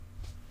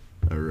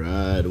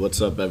what's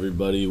up,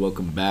 everybody?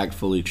 Welcome back,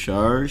 Fully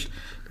Charged.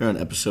 We're on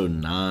episode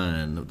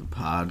 9 of the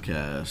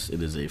podcast.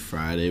 It is a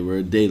Friday. We're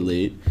a day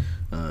late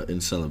in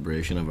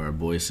celebration of our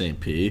boy St.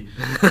 P.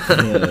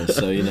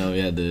 So, we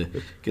had to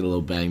get a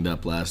little banged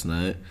up last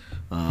night.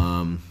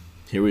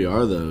 Here we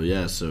are, though.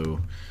 Yeah,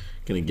 so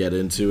going to get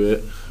into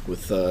it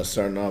with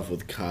starting off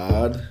with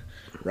COD.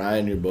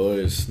 Ryan, your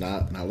boys,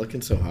 not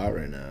looking so hot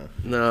right now.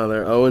 No,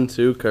 they're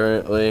 0-2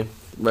 currently.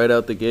 Right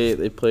out the gate,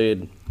 they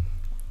played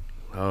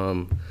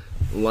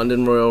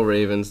London Royal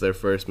Ravens their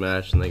first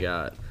match, and they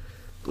got,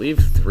 I believe,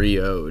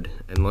 3-0'd.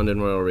 And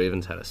London Royal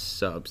Ravens had a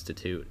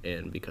substitute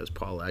in because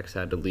Paul X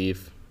had to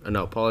leave.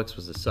 No, Paul X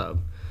was the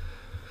sub.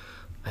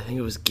 I think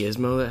it was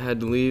Gizmo that had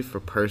to leave for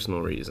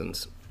personal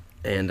reasons.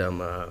 And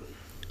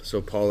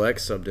so Paul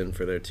X subbed in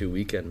for their 2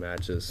 weekend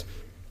matches.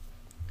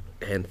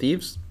 And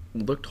Thieves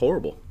looked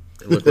horrible.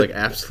 It looked like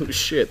absolute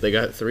shit. They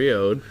got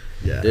 3-0'd,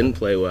 didn't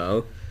play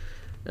well.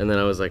 And then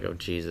I was like, oh,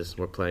 Jesus,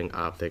 we're playing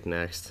Optic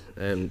next.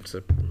 And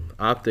so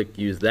Optic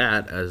used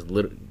that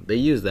they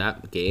used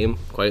that game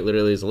quite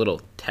literally as a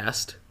little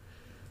test.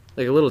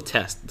 Like a little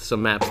test,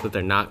 some maps that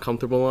they're not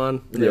comfortable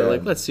on. And they're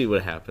like, let's see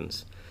what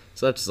happens.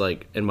 So that's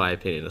like, in my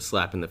opinion, a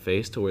slap in the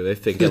face to where they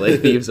think LA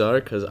Thieves are,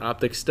 because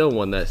Optic still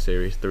won that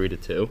series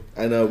 3-2.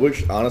 I know,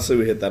 which honestly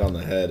we hit that on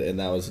the head, and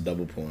that was a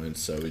double point,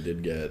 so we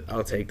did get.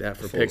 I'll take that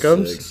for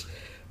pick'ems.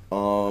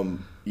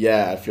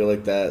 Yeah, I feel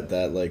like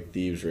that like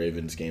Thieves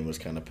Ravens game was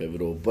kind of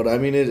pivotal, but I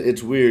mean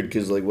it's weird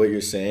because like what you're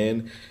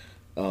saying,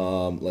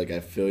 like I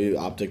feel you.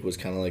 Optic was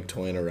kind of like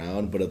toying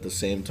around, but at the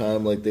same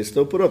time, like they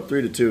still put up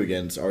 3-2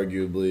 against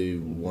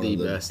arguably one of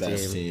the best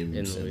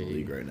teams in the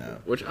league right now.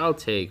 Which I'll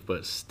take,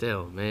 but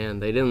still, man,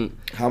 they didn't.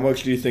 How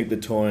much do you think the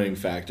toying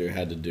factor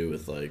had to do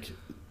with like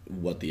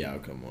what the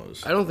outcome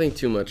was? I don't think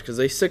too much, because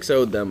they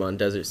 6-0'd them on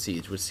Desert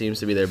Siege, which seems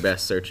to be their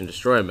best Search and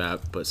Destroy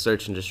map, but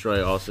Search and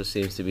Destroy also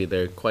seems to be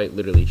their quite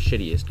literally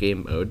shittiest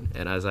game mode,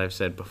 and as I've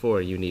said before,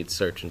 you need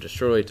Search and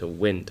Destroy to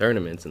win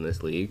tournaments in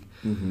this league.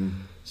 Mm-hmm.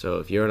 So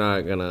if you're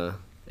not gonna,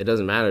 it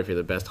doesn't matter if you're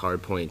the best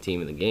hardpoint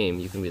team in the game,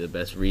 you can be the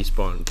best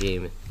respawn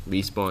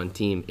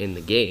team in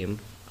the game.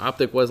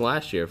 Optic was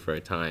last year for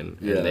a time,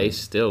 and they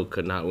still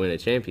could not win a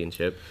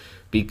championship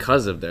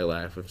because of their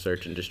lack of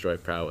Search and Destroy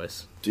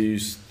prowess. Do you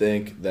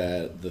think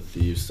that the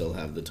Thieves still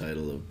have the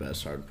title of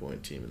best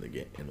hardpoint team in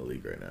the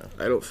league right now?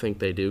 I don't think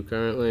they do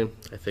currently.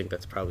 I think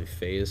that's probably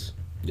FaZe.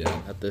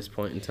 Yeah. At this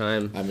point in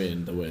time. I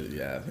mean, the way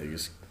they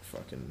just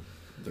fucking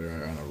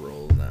they're on a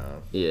roll now.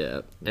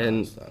 Yeah,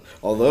 and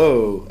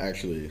although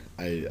actually,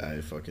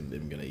 I fucking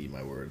am gonna eat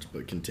my words,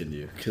 but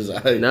continue because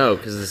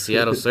the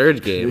Seattle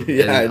Surge game.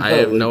 I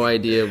have no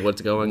idea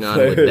what's going on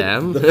with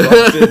them. The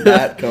fuck did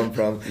that come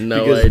from?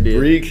 No idea.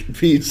 Breach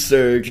beat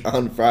Surge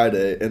on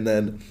Friday, and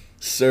then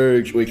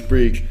Surge, which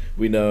Breach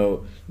we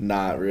know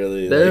not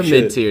really. They're a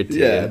mid-tier team.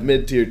 Yeah,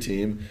 mid-tier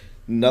team.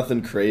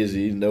 Nothing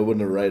crazy. No one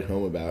to write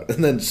home about.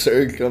 And then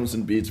Surge comes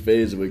and beats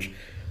FaZe, which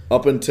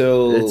up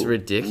until it's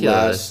ridiculous.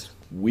 Last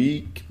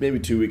week, maybe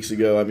 2 weeks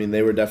ago, I mean,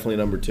 they were definitely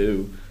number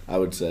 2, I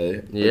would say.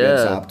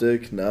 Against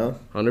Optic, no?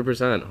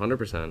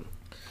 100%.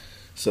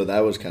 So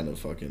that was kind of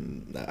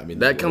fucking, I mean.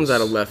 That comes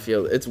out of left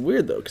field. It's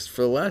weird, though, because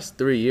for the last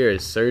 3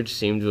 years, Surge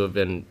seemed to have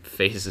been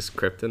FaZe's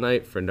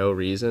kryptonite for no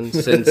reason.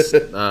 Since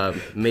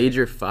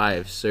Major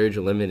 5, Surge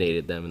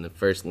eliminated them in the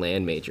first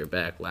LAN major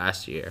back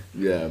last year.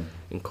 Yeah.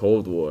 In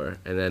Cold War.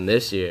 And then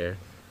this year,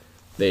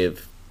 they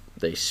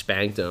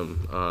spanked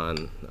them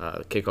on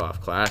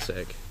Kickoff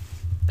Classic.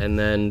 And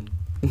then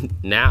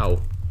now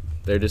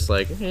they're just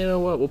like, hey, you know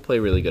what? We'll play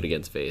really good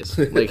against FaZe.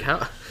 Like,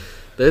 how?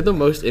 They're the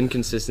most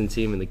inconsistent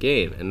team in the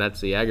game, and that's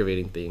the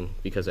aggravating thing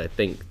because I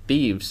think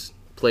Thieves,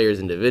 players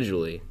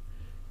individually,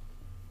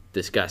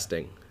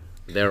 disgusting.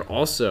 They're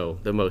also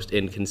the most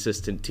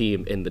inconsistent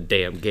team in the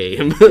damn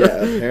game.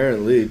 Yeah,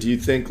 apparently. Do you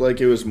think like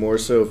it was more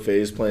so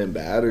FaZe playing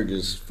bad or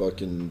just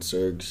fucking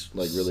Surge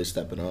like really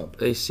stepping up?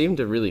 They seem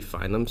to really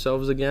find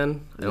themselves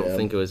again. I don't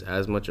think it was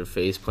as much of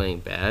FaZe playing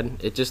bad.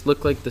 It just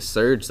looked like the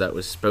Surge that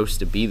was supposed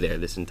to be there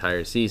this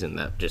entire season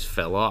that just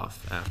fell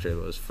off after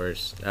those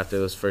first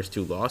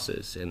 2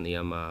 losses in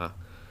the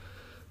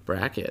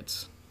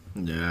brackets.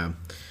 Yeah.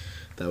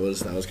 That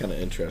was kind of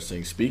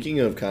interesting. Speaking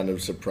of kind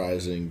of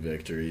surprising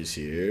victories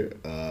here,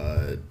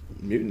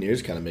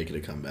 Mutineers kind of making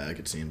a comeback,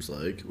 it seems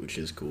like, which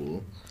is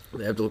cool.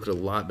 They have to look a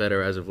lot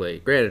better as of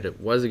late. Granted,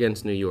 it was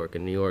against New York,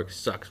 and New York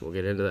sucks. We'll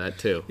get into that,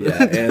 too.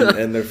 Yeah,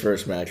 and their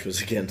first match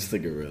was against the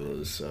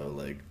Gorillas, so,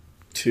 like,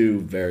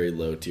 2 very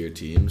low-tier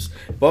teams.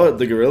 But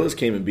the Gorillas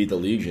came and beat the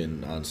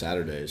Legion on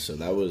Saturday, so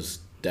that was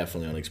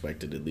definitely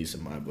unexpected, at least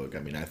in my book. I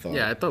mean, I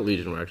thought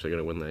Legion were actually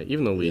going to win that,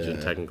 even though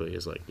Legion technically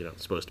is, like,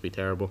 supposed to be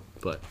terrible.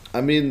 But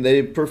I mean,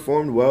 they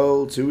performed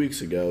well 2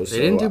 weeks ago, so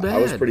they didn't do bad. I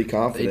was pretty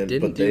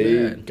confident, but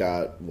they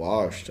got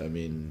washed. I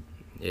mean,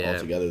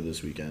 altogether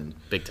this weekend.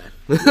 Big time.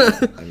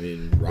 I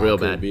mean,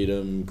 Rocker beat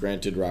them.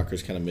 Granted,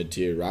 Rocker's kind of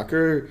mid-tier.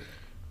 Rocker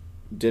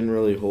didn't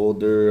really hold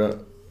their...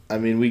 I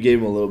mean, we gave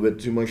them a little bit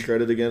too much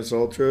credit against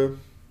Ultra,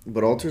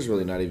 but Ultra's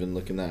really not even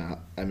looking that...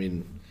 I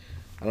mean...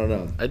 I don't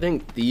know. I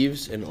think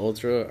Thieves and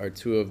Ultra are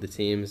 2 of the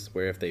teams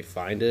where if they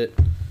find it,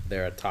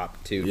 they're a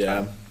top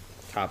 2,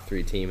 top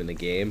 3 team in the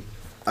game.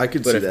 I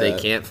could see that. But if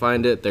they can't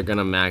find it, they're going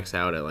to max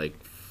out at like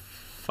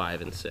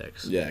 5 and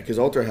 6. Yeah, because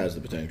Ultra has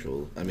the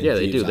potential. I mean, yeah,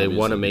 they do. They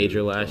won a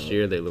major last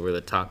year. They were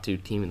the top 2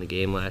 team in the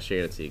game last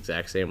year. And it's the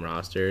exact same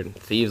roster. And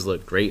Thieves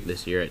look great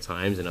this year at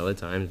times, and other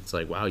times it's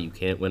like, wow, you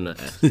can't win a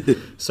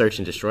search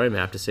and destroy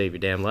map to save your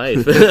damn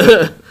life.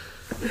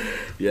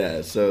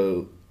 Yeah,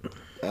 so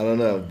I don't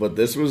know, but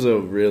this was a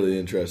really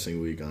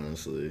interesting week,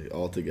 honestly.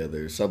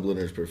 Altogether,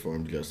 Subliners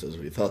performed just as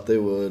we thought they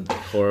would.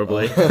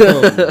 Horribly.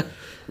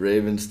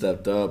 Raven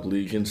stepped up.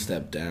 Legion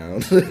stepped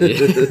down.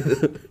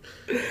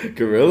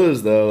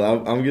 Gorillas,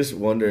 though, I'm just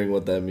wondering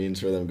what that means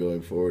for them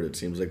going forward. It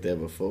seems like they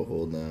have a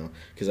foothold now,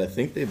 because I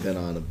think they've been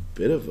on a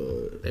bit of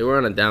a... They were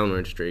on a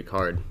downward streak,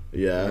 hard.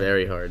 Yeah.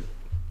 Very hard.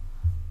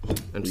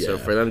 And so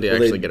for them to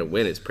actually get a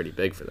win is pretty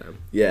big for them.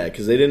 Yeah,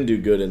 because they didn't do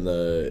good in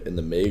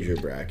the major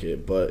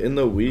bracket, but in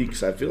the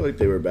weeks, I feel like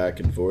they were back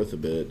and forth a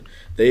bit.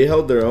 They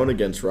held their own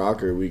against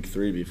Rocker week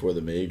 3 before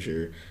the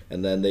major,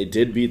 and then they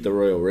did beat the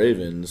Royal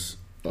Ravens,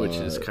 which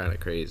is kind of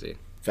crazy.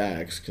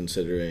 Facts,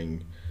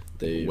 considering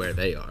where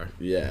they are.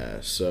 Yeah,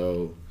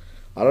 so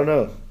I don't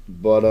know,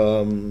 but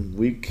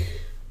week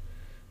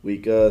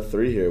 3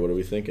 here. What are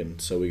we thinking?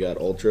 So we got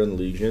Ultra and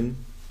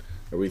Legion.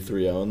 Are we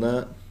 3-0 in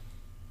that?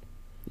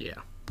 Yeah.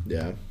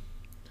 Yeah.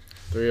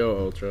 3-0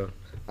 Ultra.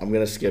 I'm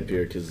going to skip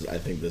here because I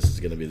think this is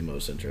going to be the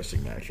most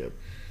interesting matchup.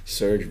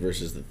 Surge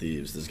versus the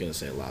Thieves. This is going to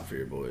say a lot for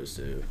your boys,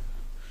 too.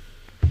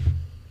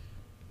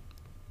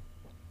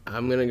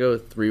 I'm going to go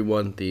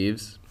 3-1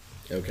 Thieves.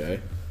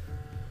 Okay.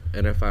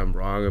 And if I'm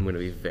wrong, I'm going to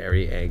be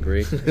very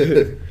angry.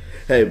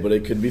 Hey, but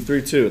it could be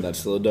 3-2, and that's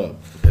still a dub.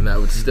 And that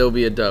would still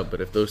be a dub.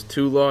 But if those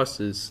 2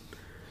 losses...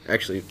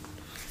 Actually,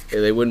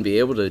 they wouldn't be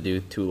able to do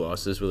 2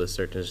 losses with a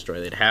search and destroy.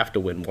 They'd have to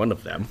win one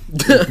of them.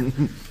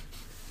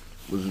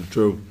 Which is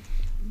true.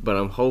 But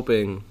I'm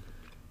hoping...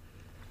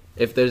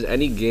 If there's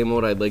any game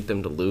mode I'd like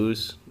them to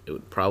lose, it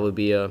would probably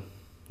be a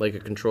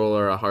control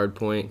or a hard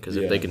point. Because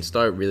if they can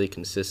start really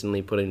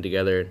consistently putting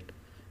together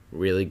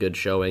really good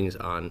showings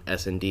on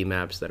S&D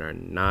maps that are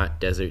not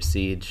Desert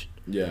Siege.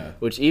 Yeah.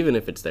 Which even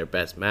if it's their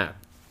best map,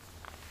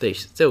 they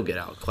still get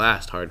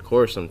outclassed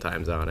hardcore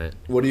sometimes on it.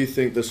 What do you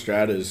think the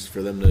strat is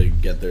for them to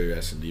get their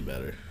S&D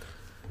better?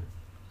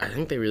 I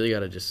think they really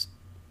got to just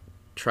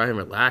try and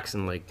relax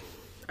and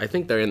I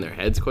think they're in their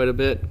heads quite a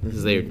bit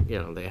because they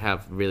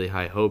have really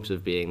high hopes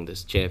of being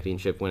this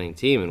championship winning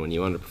team, and when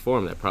you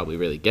underperform, that probably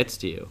really gets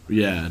to you.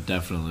 Yeah,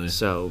 definitely.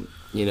 So,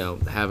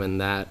 having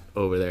that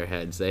over their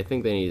heads, I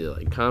think they need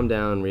to calm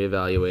down,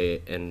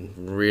 reevaluate, and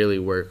really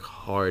work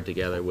hard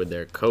together with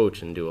their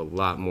coach and do a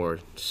lot more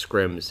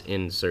scrims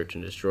in search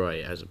and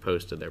destroy, as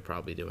opposed to they're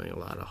probably doing a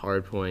lot of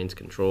hard points,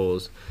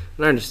 controls.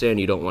 And I understand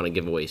you don't want to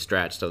give away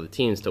strats to other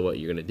teams to what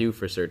you're going to do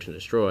for search and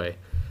destroy,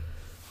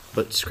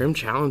 but scrim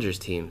challengers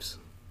teams.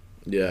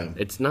 Yeah.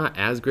 It's not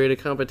as great a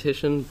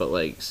competition, but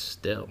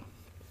still.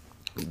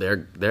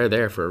 They're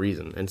there for a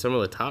reason. And some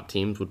of the top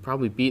teams would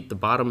probably beat the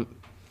bottom,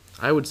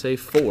 I would say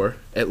 4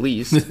 at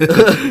least.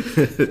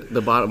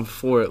 The bottom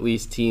 4 at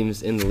least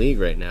teams in the league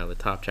right now, the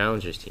top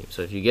challengers team.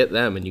 So if you get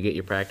them and you get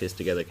your practice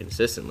together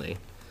consistently,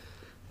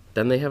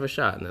 then they have a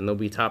shot, and then they'll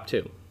be top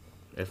 2,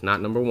 if not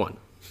number 1.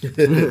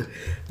 We're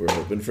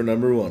hoping for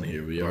number 1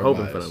 here. We're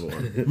hoping for number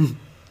 1.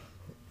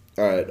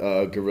 All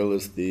right,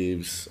 Gorillas,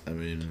 Thieves. I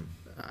mean,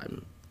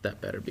 that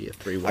better be a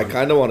 3-1. I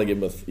kind of want to give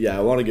them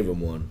I want to give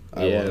them 1. I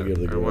want to give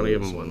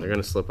them 1. They're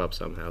going to slip up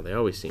somehow. They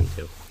always seem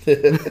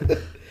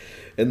to.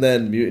 And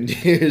then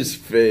Mutineers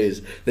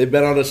phase. They've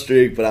been on a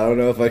streak, but I don't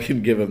know if I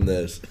can give them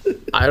this.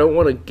 I don't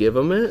want to give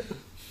them it,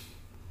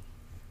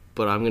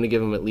 but I'm going to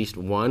give them at least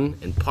 1.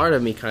 And part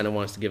of me kind of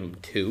wants to give them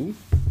 2.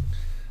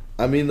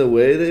 I mean, the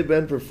way they've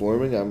been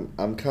performing,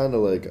 I'm kind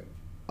of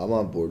I'm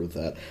on board with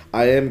that.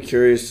 I am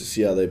curious to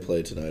see how they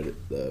play tonight,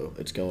 though.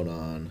 It's going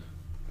on.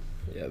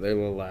 Yeah, they're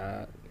a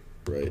lot.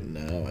 Right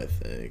now, I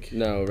think.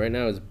 No, right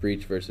now it's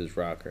Breach versus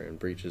Rocker, and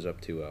Breach is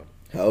up 2-0.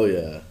 Hell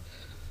yeah.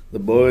 The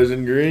boys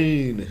in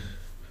green.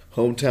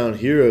 Hometown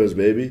heroes,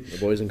 baby. The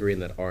boys in green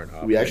that aren't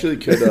off. We actually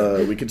could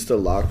we could still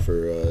lock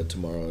for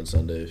tomorrow and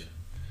Sunday.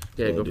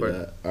 Yeah, go for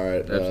it. All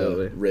right.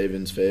 Absolutely.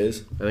 Ravens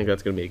phase. I think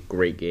that's going to be a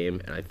great game,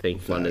 and I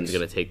think London's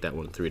going to take that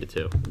one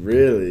 3-2.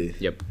 Really?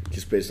 Yep.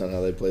 Just based on how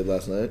they played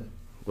last night?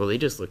 Well, they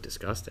just look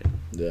disgusting.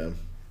 Yeah.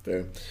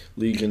 Fair.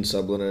 Legion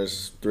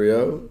Subliners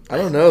 3-0? I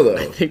don't know, though.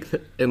 I think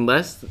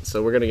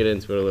so we're going to get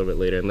into it a little bit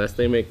later, unless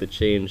they make the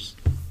change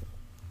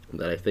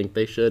that I think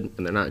they should,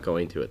 and they're not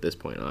going to at this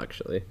point,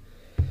 actually.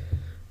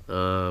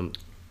 I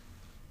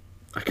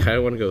kind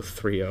of want to go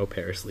 3-0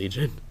 Paris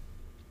Legion.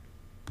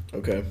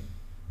 Okay.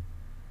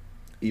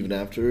 Even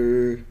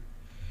after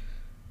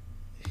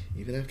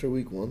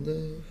week 1,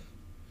 though?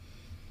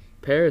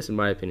 Paris, in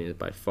my opinion, is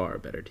by far a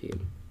better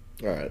team.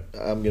 All right,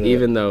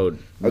 even though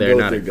they're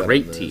not a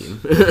great team.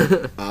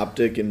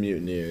 Optic and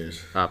Mutineers.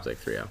 Optic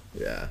 3-0.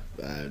 Yeah,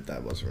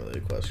 that wasn't really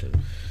a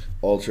question.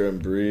 Ultra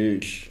and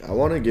Breach. I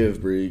want to give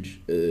Breach.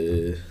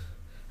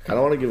 I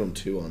don't want to give them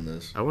 2 on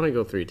this. I want to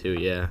go 3-2,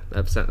 yeah.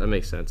 That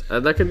makes sense.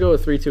 That could go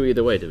with 3-2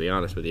 either way, to be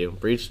honest with you.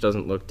 Breach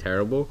doesn't look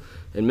terrible.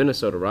 And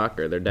Minnesota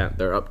Rocker,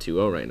 they're up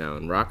 2-0 right now,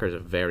 and Rocker's a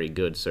very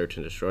good search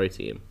and destroy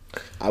team.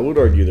 I would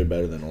argue they're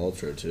better than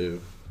Ultra,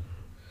 too.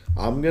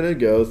 I'm going to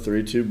go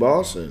 3-2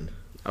 Boston.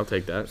 I'll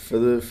take that. For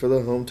the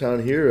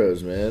hometown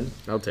heroes, man.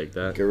 I'll take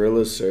that.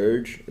 Gorilla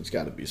Surge. It's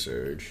got to be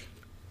Surge.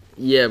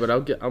 Yeah, but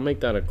I'll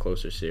make that a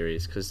closer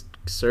series because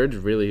Surge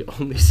really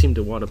only seemed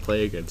to want to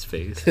play against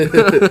FaZe. All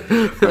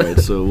right,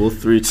 so we'll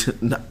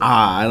 3-2.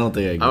 I don't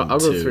think I can. I'll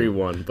go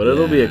 3-1, but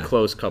it'll be a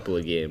close couple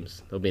of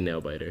games. They'll be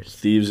nail biters.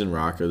 Thieves and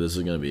Rocker. This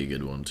is going to be a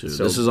good one too.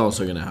 So, this is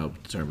also going to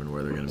help determine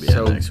where they're going to be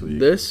at next week.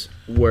 This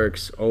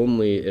works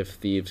only if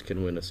Thieves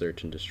can win a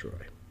search and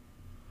destroy.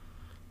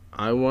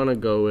 I want to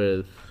go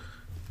with.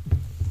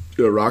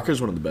 Rocker's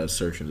one of the best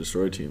search and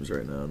destroy teams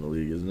right now in the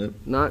league, isn't it?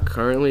 Not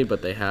currently,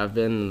 but they have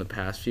been in the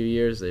past few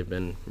years. They've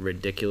been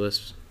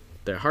ridiculous.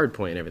 Their hard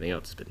point and everything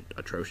else has been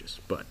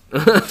atrocious, but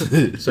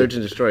search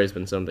and destroy has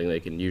been something they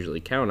can usually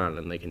count on,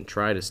 and they can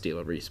try to steal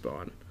a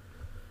respawn.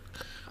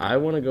 I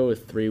want to go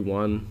with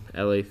 3-1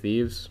 LA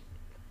Thieves,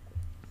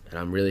 and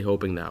I'm really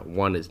hoping that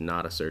one is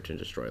not a search and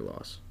destroy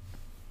loss.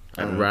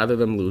 I'd rather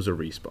them lose a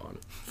respawn.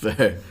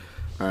 Fair.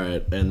 All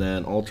right, and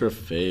then Ultra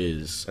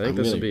FaZe. I think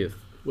this will be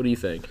what do you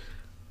think?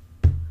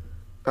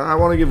 I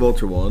want to give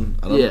Ultra 1.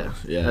 I don't know.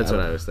 Yeah, that's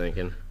what I was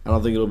thinking. I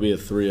don't think it'll be a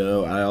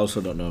 3-0. I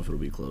also don't know if it'll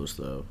be close,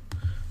 though.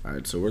 All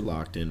right, so we're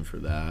locked in for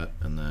that,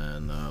 and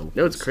then...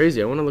 it's crazy.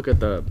 I want to look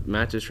at the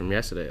matches from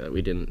yesterday that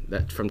we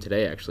didn't... from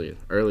today, actually,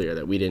 earlier,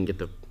 that we didn't get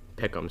the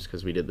pick-ems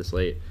because we did this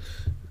late.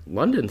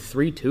 London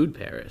 3-2'd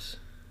Paris.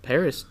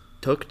 Paris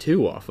took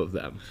 2 off of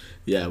them.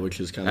 Yeah, which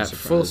is kind of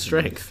surprising. At full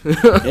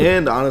strength.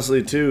 And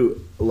honestly,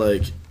 too,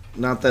 like,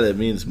 not that it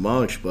means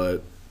much,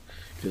 but...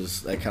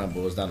 because that kind of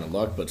boils down to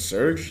luck, but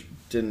Surge...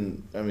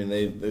 didn't. I mean,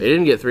 they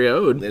didn't get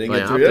 3-0'd. They didn't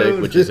get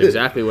 3-0'd, which is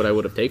exactly what I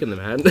would have taken them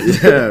at.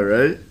 Yeah,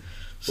 right.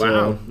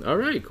 Wow. All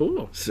right,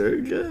 cool.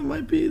 Surge, there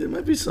might be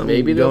something.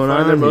 Maybe they'll going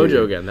find their on mojo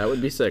here. again. That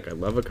would be sick. I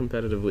love a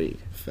competitive league.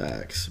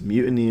 Facts.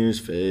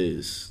 Mutineers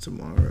FaZe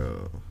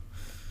tomorrow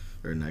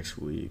or next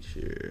week.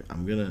 Here,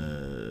 I'm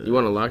gonna. You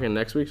want to lock in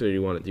next week, or do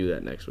you want to do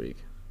that next week?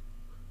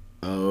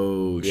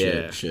 Oh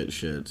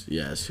shit!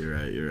 Yes, you're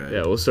right.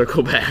 Yeah, we'll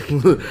circle back.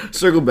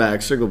 circle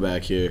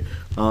back here.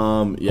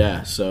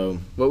 Yeah. So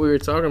what we were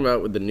talking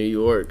about with the New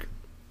York,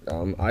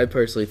 I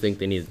personally think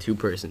they need a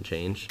 2-person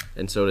change,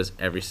 and so does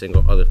every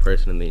single other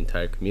person in the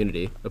entire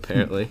community,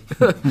 apparently.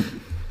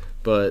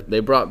 But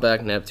they brought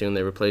back Neptune.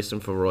 They replaced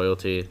him for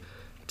Royalty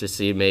to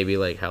see maybe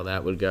like how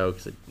that would go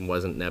because it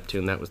wasn't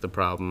Neptune that was the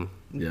problem.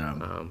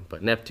 Yeah.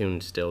 But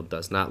Neptune still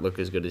does not look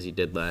as good as he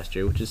did last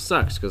year, which just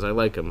sucks because I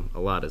like him a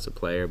lot as a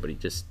player, but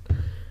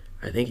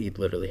I think he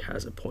literally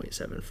has a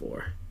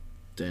 .74.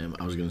 Damn,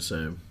 I was going to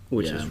say.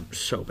 Which is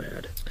so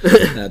bad.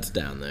 That's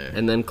down there.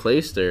 And then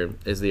Clayster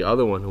is the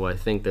other one who I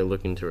think they're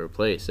looking to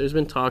replace. There's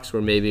been talks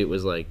where maybe it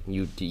was like,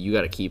 you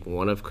got to keep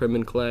one of Krim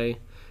and Clay.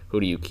 Who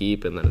do you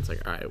keep? And then it's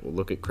like, all right, well,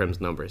 look at Krim's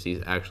numbers. He's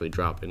actually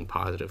dropping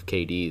positive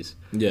KDs.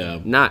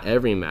 Yeah. Not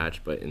every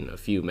match, but in a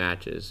few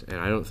matches. And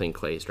I don't think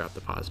Clay's dropped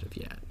the positive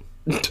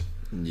yet.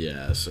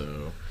 Yeah,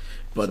 so...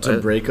 But to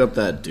break up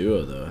that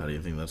duo, though, how do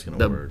you think that's going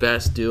to work? The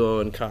best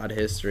duo in COD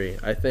history.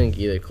 I think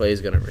either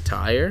Clay's going to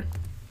retire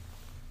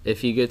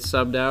if he gets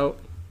subbed out,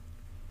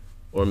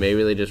 or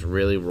maybe they just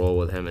really roll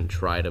with him and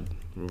try to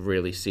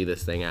really see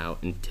this thing out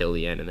until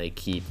the end, and they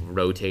keep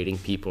rotating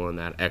people in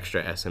that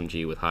extra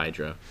SMG with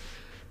Hydra,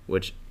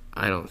 which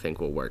I don't think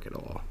will work at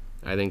all.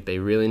 I think they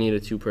really need a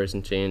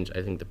 2-person change.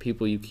 I think the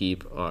people you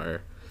keep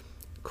are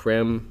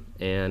Krim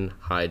and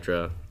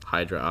Hydra.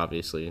 Hydra,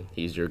 obviously,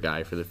 he's your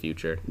guy for the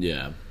future.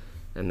 Yeah.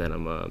 And then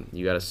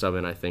you got to sub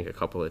in, I think, a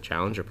couple of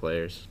challenger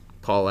players.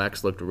 Paul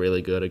X looked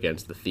really good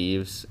against the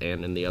Thieves,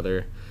 and in the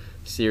other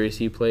series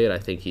he played, I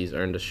think he's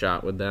earned a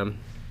shot with them.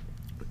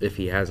 If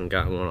he hasn't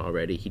gotten one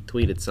already, he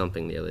tweeted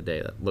something the other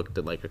day that looked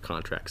like a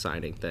contract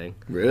signing thing.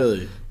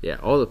 Really? Yeah,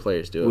 all the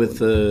players do it. With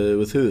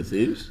who? The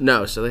Thieves?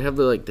 No, so they have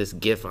this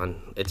GIF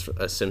on. It's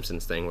a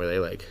Simpsons thing where they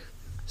like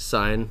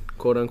sign,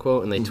 quote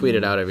unquote, and they tweet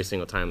it out every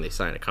single time they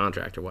sign a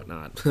contract or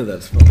whatnot.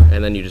 That's funny.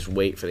 And then you just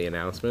wait for the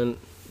announcement.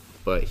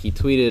 But he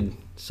tweeted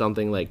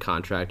something like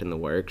contract in the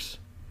works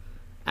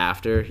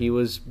after he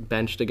was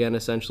benched again,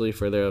 essentially,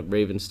 for the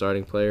Ravens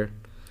starting player.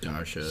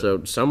 Gotcha.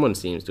 So someone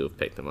seems to have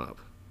picked him up.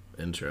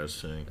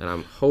 Interesting. And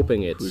I'm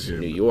hoping it's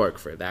New York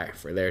for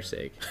their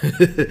sake.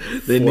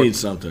 They need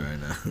something right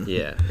now.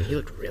 Yeah, he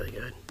looked really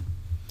good.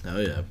 Oh,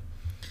 yeah.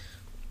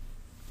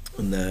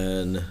 And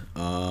then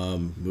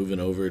moving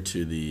over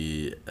to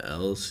the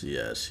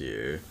LCS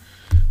here.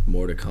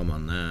 More to come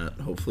on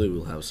that. Hopefully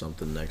we'll have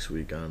something next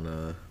week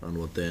on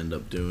what they end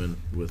up doing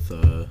with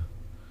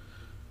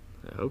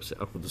I hope so.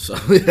 with the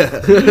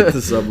the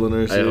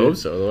subliners. I hope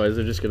so. Otherwise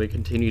they're just going to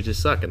continue to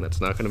suck, and that's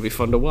not going to be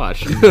fun to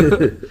watch.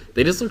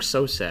 They just look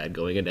so sad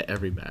going into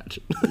every match.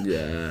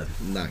 Yeah,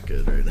 not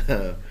good right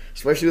now.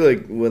 Especially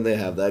like when they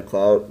have that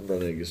clout,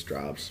 then it just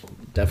drops.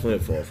 Definitely a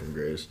fall from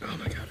grace. Oh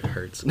my god, it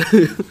hurts.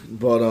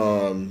 But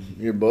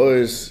your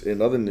boys,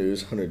 in other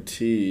news,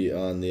 100T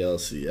on the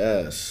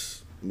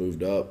LCS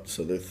moved up,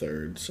 so they're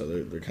third. So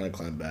they're kind of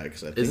climbed back.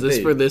 Cause I think Is this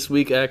for this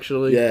week,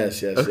 actually?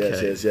 Yes. Okay.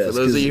 Yes. For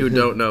those of you who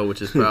don't know,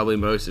 which is probably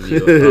most of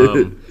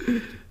you,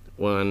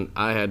 when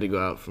I had to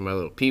go out for my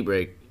little pee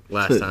break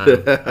last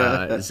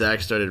time,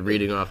 Zach started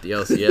reading off the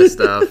LCS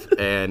stuff,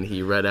 and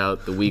he read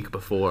out the week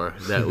before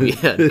that we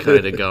had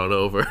kind of gone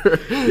over.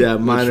 Yeah,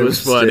 minor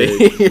was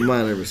mistake. funny.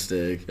 Minor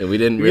mistake. And we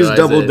didn't We realize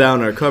just doubled it.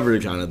 down our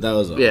coverage on it. That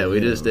was all. Yeah,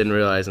 we just didn't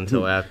realize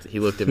until after he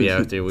looked at me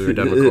after we were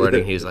done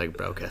recording. He's like,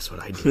 "Bro, guess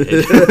what I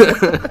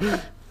did?"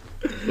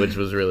 Which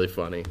was really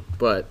funny.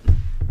 But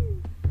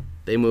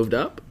they moved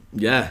up.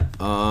 Yeah,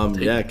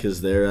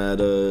 because they're at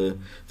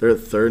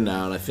third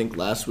now, and I think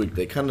last week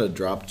they kind of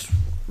dropped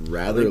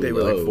rather They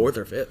low. were like fourth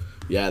or fifth.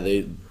 Yeah,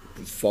 they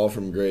fall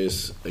from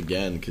grace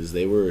again because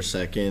they were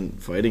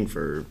second, fighting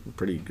for a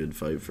pretty good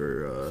fight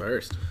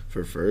for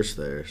first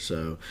there.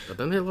 So, but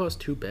then they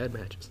lost 2 bad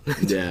matches.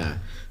 yeah,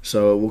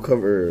 so we'll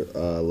cover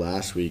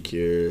last week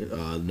here.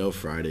 No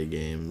Friday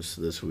games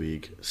this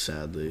week,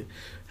 sadly.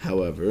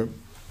 However,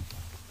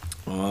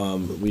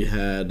 we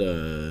had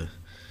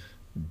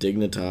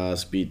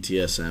Dignitas beat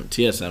TSM.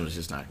 TSM is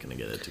just not going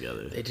to get it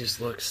together. They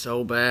just look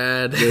so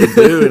bad. They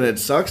do, and it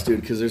sucks,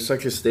 dude, because they're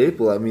such a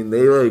staple. I mean,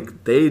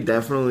 they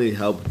definitely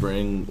helped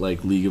bring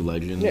League of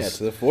Legends.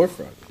 To the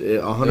forefront. 100%.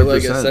 They're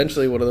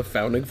essentially one of the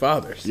founding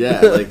fathers.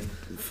 Yeah,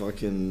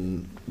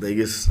 fucking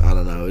Vegas. I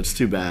don't know. It's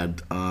too bad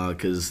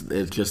because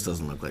it just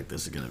doesn't look like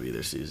this is going to be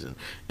their season.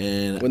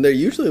 And When they're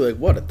usually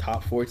a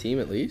top 4 team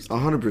at least.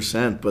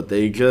 100%, but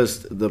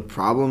the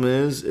problem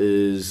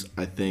is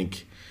I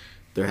think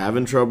they're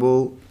having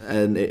trouble,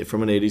 and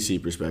from an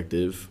ADC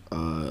perspective,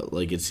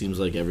 it seems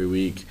like every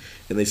week,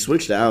 and they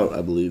switched out,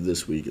 I believe,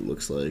 this week it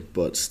looks like,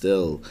 but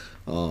still,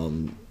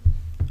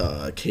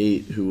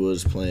 Kate, who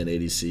was playing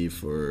ADC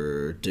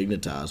for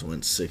Dignitas,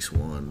 went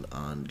 6-1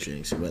 on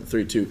Jinx. He went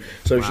 3-2,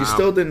 so Wow. she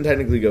still didn't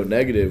technically go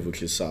negative,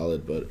 which is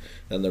solid, but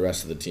then the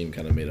rest of the team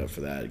kind of made up for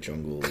that.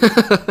 Jungle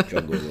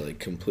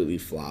completely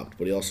flopped,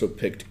 but he also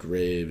picked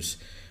Graves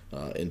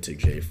into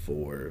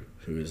J4,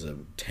 who is a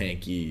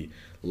tanky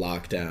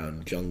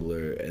lockdown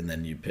jungler, and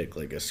then you pick a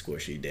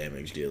squishy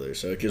damage dealer.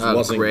 So it just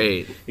wasn't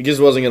great. It just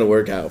wasn't going to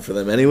work out for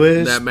them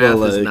anyways. That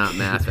math is not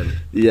mathing.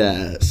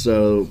 Yeah,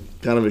 so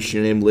kind of a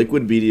shame.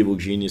 Liquid beat Evil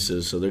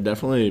Geniuses, so they're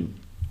definitely.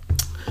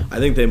 I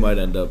think they might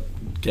end up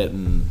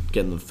getting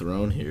the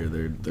throne here.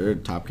 They're a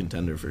top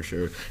contender for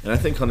sure, and I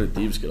think 100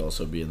 Thieves could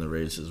also be in the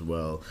race as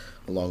well.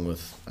 Along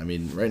with,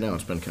 right now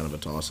it's been kind of a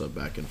toss-up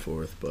back and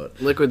forth, but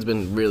Liquid's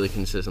been really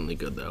consistently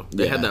good, though.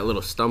 They had that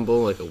little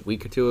stumble a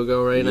week or two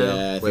ago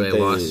Yeah, where they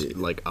lost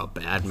a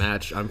bad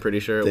match, I'm pretty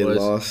sure it was.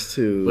 They lost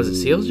to... Was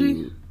it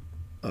CLG?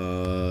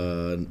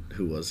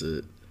 Who was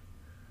it?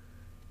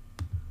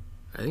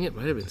 I think it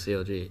might have been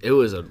CLG. It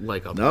was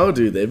No,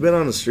 dude, they've been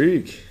on a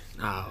streak.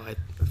 Oh, I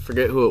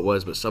forget who it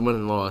was, but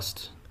someone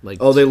lost.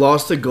 They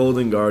lost to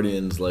Golden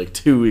Guardians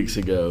 2 weeks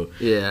ago.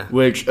 Yeah.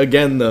 Which,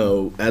 again,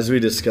 though, as we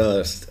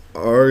discussed,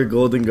 are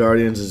Golden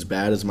Guardians as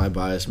bad as my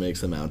bias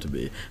makes them out to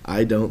be?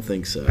 I don't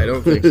think so. I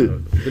don't think so.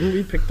 Didn't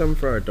we pick them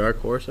for our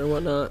dark horse or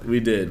whatnot? We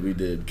did.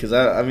 Because,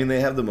 they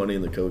have the money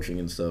and the coaching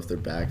and stuff. They're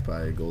backed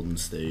by Golden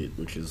State,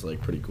 which is,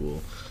 pretty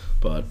cool.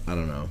 But, I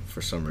don't know,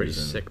 for some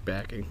reason. Pretty sick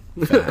backing.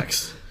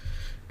 Facts.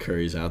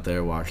 Curry's out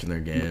there watching their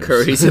games.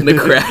 Curry's in the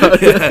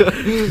crowd. Yeah.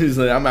 He's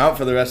like, I'm out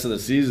for the rest of the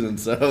season,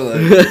 so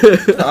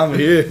I'm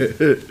here.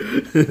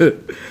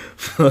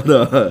 But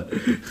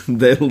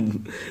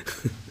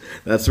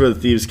that's where the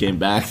Thieves came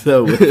back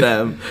though with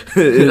them.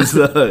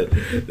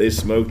 They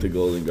smoked the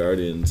Golden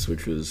Guardians,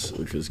 which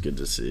was good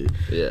to see.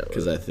 Yeah,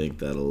 because I think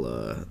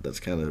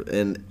that's kind of,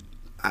 and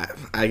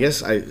I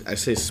guess I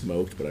say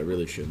smoked, but I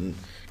really shouldn't,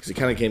 because it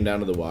kind of came down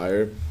to the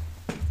wire.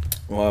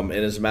 And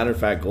as a matter of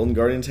fact, Golden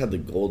Guardians had the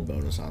gold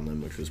bonus on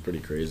them, which was pretty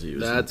crazy.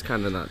 That's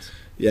kind of nuts.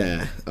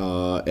 Yeah,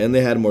 and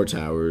they had more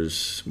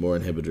towers, more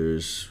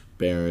inhibitors,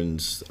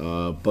 barons.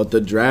 But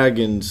the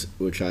dragons,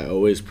 which I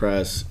always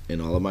press in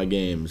all of my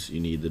games,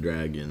 you need the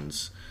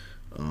dragons.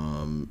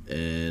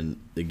 And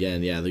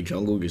again, the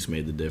jungle just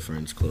made the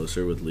difference.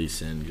 Closer with Lee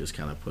Sin just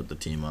kind of put the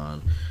team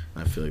on.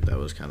 I feel like that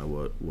was kind of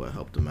what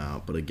helped them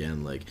out. But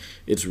again,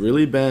 it's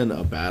really been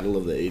a battle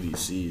of the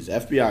ADCs.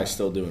 FBI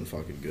still doing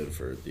fucking good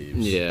for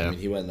Thieves. Yeah,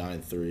 he went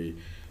 9-3,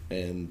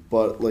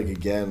 but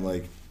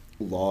again,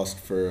 lost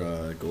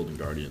for Golden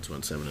Guardians,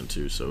 went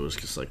 7-2. So it was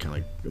just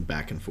kind of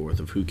back and forth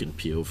of who can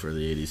peel for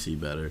the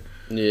ADC better.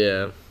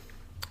 Yeah.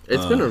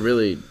 It's been a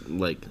really,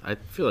 I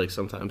feel like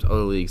sometimes other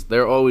leagues,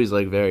 they're always,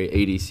 very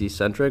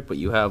ADC-centric, but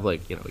you have, a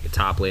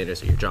top laner,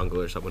 so your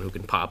jungle or someone who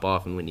can pop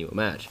off and win you a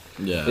match.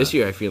 Yeah. This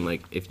year, I feel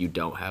like if you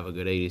don't have a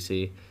good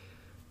ADC,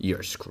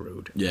 you're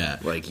screwed. Yeah.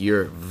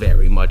 You're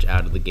very much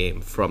out of the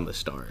game from the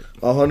start.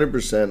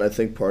 100%. I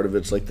think part of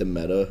it's, the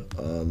meta,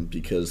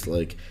 because,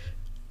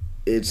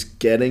 it's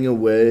getting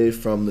away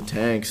from the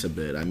tanks a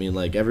bit. I mean,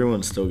 like,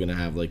 everyone's still gonna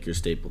have like your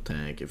staple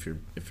tank if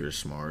you're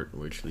smart,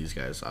 which these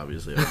guys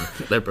obviously are.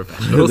 They're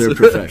professionals. They're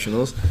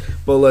professionals,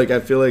 but like I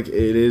feel like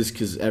it is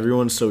because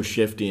everyone's so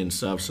shifty and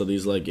stuff. So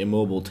these like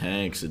immobile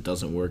tanks, it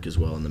doesn't work as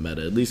well in the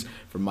meta, at least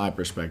from my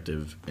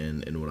perspective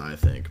and what I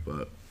think.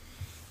 But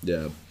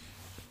yeah,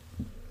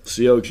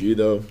 COG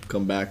though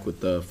come back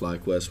with the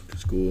FlyQuest, which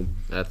is cool.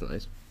 That's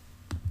nice.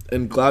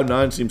 And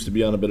Cloud9 seems to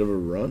be on a bit of a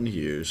run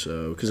here,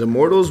 so because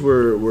Immortals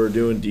were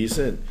doing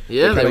decent.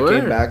 Yeah, they were.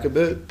 Came back a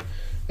bit,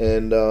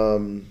 and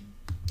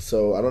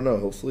so I don't know.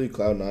 Hopefully,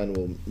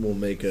 Cloud9 will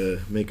make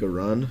a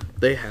run.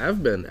 They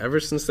have been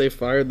ever since they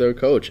fired their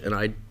coach, and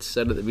I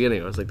said at the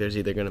beginning, I was like, "There's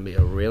either going to be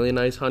a really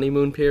nice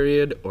honeymoon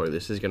period, or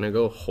this is going to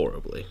go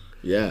horribly."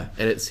 Yeah,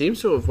 and it seems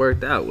to have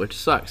worked out, which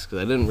sucks because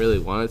I didn't really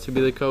want it to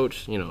be the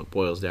coach. You know, it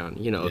boils down.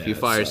 You know, if you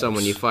fire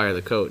someone, you fire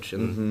the coach,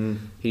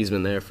 and he's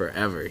been there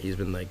forever. He's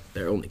been like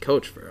their only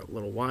coach for a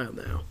little while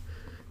now,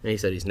 and he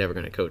said he's never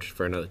going to coach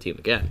for another team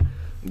again.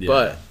 Yeah.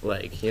 But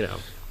like, you know.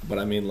 But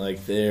I mean,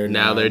 like they're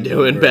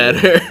doing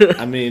better.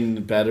 I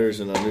mean, better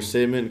is an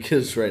understatement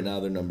because right now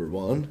they're number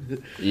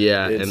one.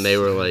 Yeah, and they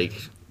were like.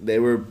 They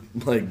were,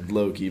 like,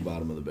 low-key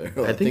bottom of the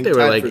barrel. I think they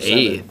were, like,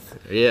 8th.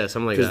 Yeah,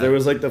 something like that. Because there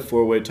was, like, the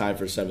 4-way tie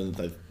for 7th,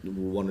 like,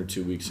 1 or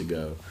 2 weeks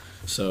ago.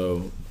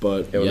 So,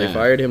 but, when they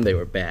fired him, they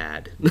were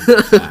bad.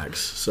 Facts.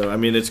 So, I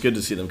mean, it's good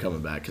to see them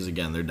coming back. Because,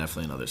 again, they're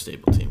definitely another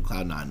staple team.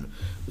 Cloud9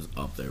 was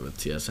up there with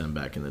TSM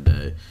back in the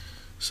day.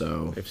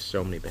 So. They have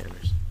so many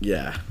banners.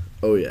 Yeah.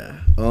 Oh, yeah.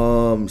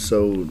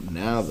 So,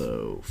 now,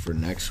 though, for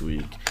next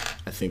week,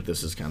 I think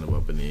this is kind of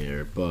up in the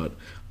air. But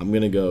I'm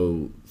going to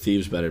go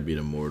Thieves better beat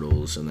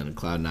Immortals. And then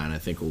Cloud9, I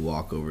think, will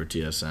walk over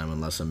TSM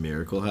unless a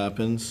miracle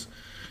happens.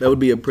 That would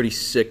be a pretty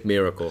sick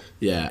miracle.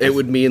 Yeah. It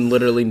would mean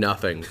literally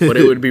nothing, but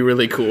it would be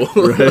really cool.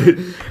 Right?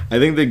 I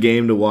think the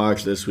game to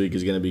watch this week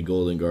is going to be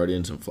Golden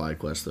Guardians and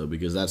FlyQuest, though,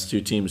 because that's two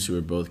teams who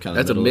are both kind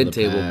of That's a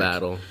mid-table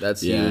battle.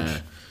 That's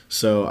huge.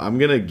 So I'm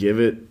going to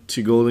give it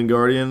to Golden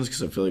Guardians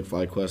because I feel like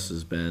FlyQuest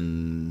has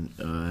been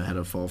had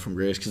a fall from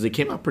grace because they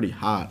came out pretty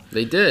hot.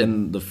 They did.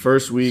 And the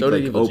first week, so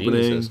like Evil opening,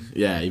 Geniuses.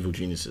 Yeah, Evil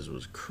Geniuses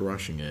was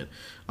crushing it.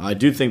 I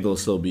do think they'll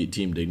still beat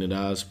Team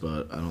Dignitas,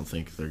 but I don't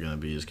think they're going to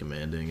be as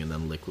commanding. And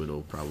then Liquid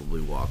will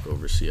probably walk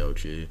over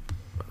COG.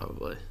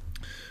 Probably.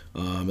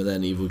 And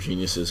then Evil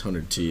Geniuses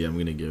 100T, I'm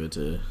going to give it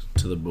to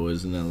the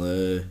boys in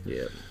LA.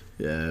 Yeah.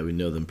 Yeah, we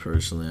know them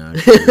personally,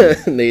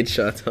 actually. Nade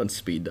shots on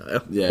speed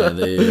dial. Yeah,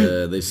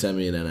 they sent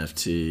me an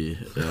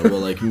NFT. Well,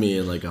 like me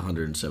and like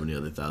 170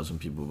 other thousand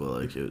people, but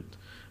like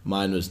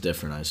mine was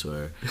different, I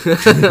swear.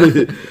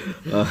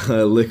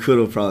 Liquid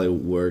will probably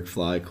work,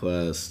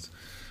 FlyQuest,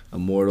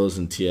 Immortals,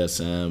 and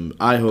TSM.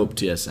 I hope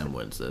TSM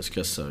wins this,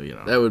 just so, you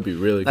know. That would be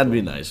really That'd cool.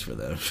 be nice for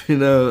them. You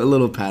know, a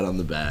little pat on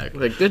the back.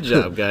 Like, good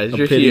job, guys.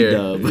 You're pity here.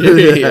 dub. You're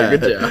here.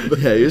 Good job.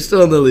 Yeah, you're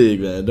still in the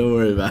league, man. Don't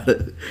worry about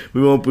it.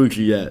 We won't boot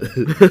you yet.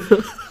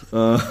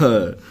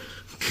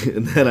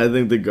 And then I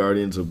think the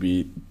Guardians will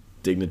beat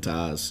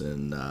Dignitas,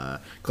 and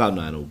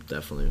Cloud9 will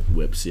definitely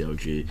whip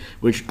COG,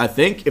 which I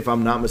think, if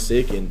I'm not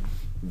mistaken,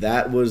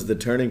 that was the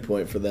turning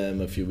point for them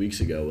a few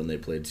weeks ago when they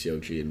played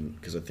COG,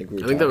 because I think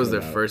that was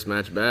their first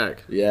match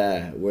back.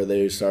 Yeah, where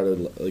they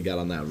got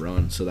on that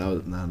run. So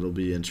that'll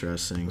be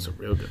interesting. It's a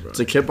real good run. It's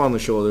a chip on the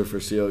shoulder for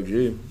COG.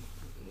 A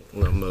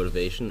little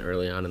motivation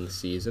early on in the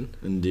season.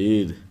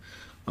 Indeed.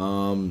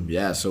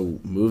 Yeah. So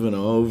moving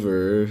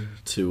over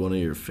to one of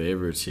your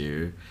favorites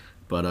here,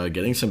 but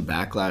getting some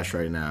backlash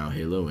right now,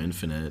 Halo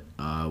Infinite,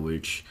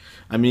 which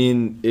I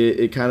mean,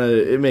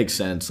 it makes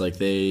sense. Like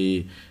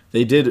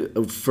they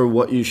did, for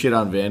what you shit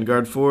on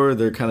Vanguard for,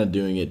 they're kind of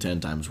doing it 10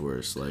 times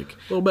worse. Like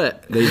a little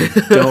bit. They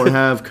don't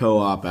have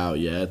co-op out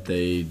yet.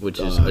 Which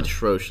is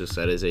atrocious.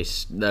 That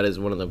is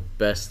one of the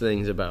best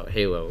things about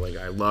Halo. Like,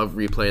 I love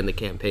replaying the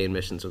campaign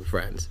missions with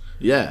friends.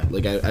 Yeah,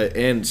 like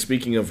and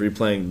speaking of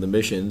replaying the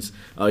missions,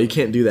 you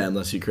can't do that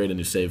unless you create a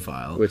new save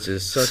file. Which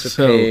is such a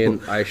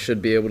pain. I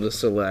should be able to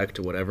select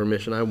whatever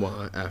mission I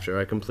want after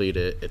I complete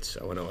it. It's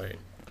so annoying.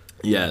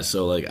 Yeah,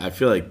 so like I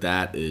feel like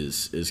that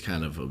is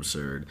kind of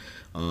absurd.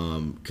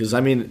 Because, I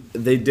mean,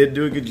 they did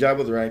do a good job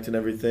with ranked and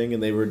everything,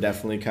 and they were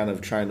definitely kind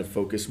of trying to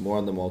focus more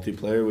on the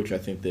multiplayer, which I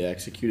think they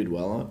executed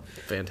well on.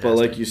 Fantastic. But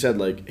like you said,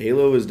 like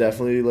Halo is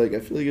definitely, like, I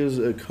feel like it was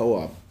a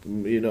co-op.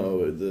 You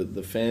know,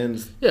 the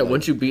fans... Yeah, like,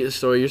 once you beat the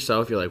story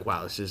yourself, you're like,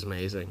 wow, this is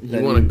amazing.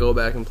 You want to go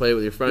back and play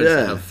with your friends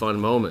and have fun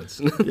moments.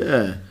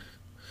 Yeah.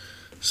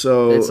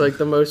 So it's like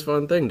the most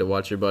fun thing to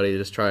watch your buddy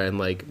just try and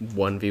like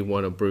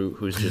 1v1 a brute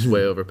who's just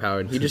way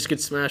overpowered. He just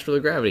gets smashed with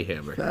a gravity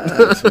hammer.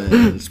 Facts,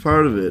 man. It's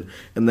part of it.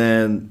 And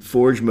then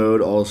Forge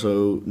mode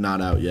also not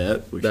out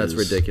yet. That's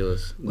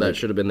ridiculous. Like, that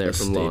should have been there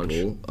from launch.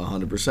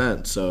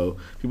 100%. So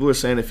people are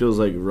saying it feels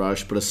like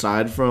rushed, but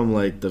aside from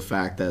like the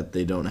fact that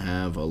they don't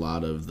have a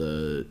lot of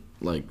the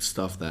like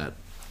stuff that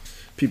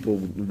people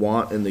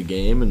want in the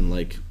game and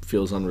like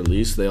feels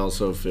unreleased, they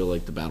also feel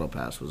like the battle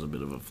pass was a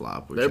bit of a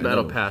flop. Their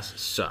battle pass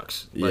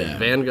sucks. Like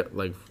Vanguard,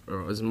 like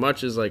as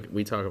much as like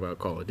we talk about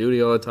Call of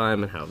Duty all the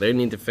time and how they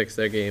need to fix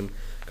their game,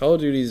 Call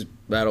of Duty's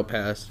battle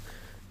pass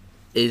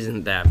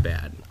isn't that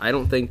bad. I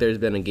don't think there's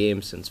been a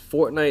game since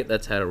Fortnite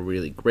that's had a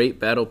really great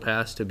battle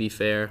pass, to be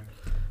fair.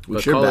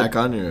 But you're back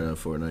on your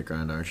Fortnite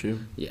grind, aren't you?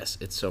 Yes,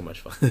 it's so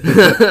much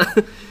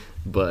fun.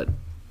 But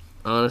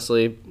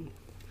honestly,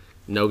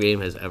 no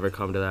game has ever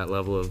come to that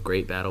level of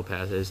great battle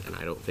passes, and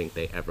I don't think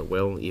they ever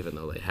will, even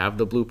though they have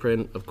the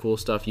blueprint of cool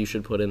stuff you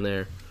should put in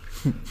there.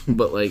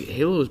 But, like,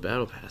 Halo's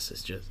battle pass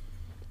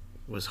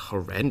was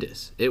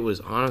horrendous. It was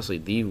honestly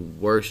the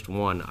worst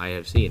one I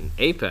have seen.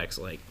 Apex,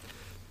 like,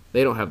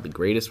 they don't have the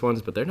greatest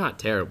ones, but they're not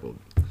terrible.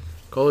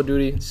 Call of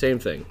Duty, same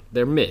thing.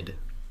 They're mid.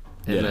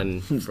 And then,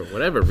 for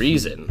whatever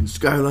reason...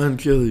 Skyline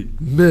Chili,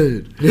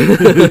 mid.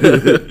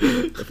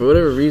 For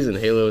whatever reason,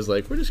 Halo is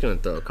like, we're just going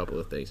to throw a couple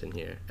of things in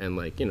here. And,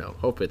 like,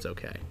 hope it's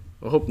okay.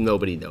 I hope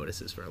nobody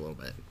notices for a little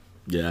bit.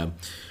 Yeah.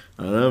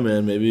 I don't know,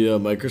 man. Maybe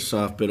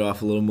Microsoft bit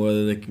off a little more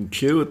than they can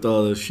chew with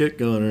all this shit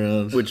going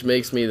around. Which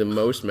makes me the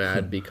most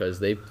mad because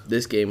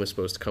this game was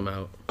supposed to come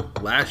out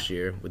last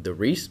year with the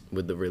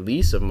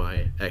release of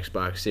my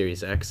Xbox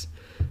Series X,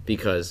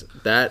 because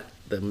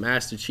the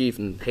Master Chief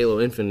in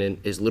Halo Infinite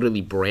is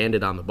literally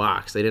branded on the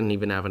box. They didn't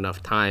even have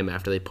enough time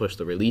after they pushed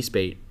the release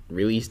date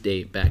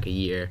back a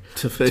year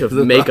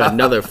to make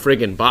another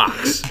friggin'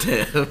 box.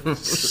 Damn.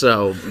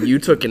 So you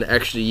took an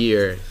extra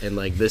year, and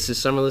like, this is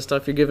some of the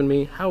stuff you're giving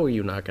me. How are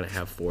you not going to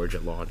have Forge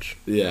at launch?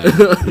 Yeah.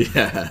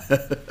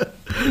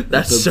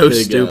 That's so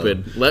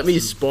stupid. Let me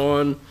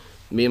spawn.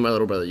 Me and my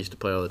little brother used to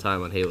play all the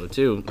time on Halo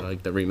 2,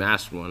 like the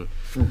remastered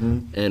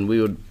one, and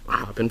we would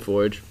hop in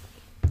Forge.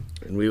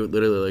 And we would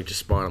literally like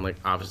just spawn on like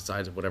opposite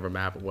sides of whatever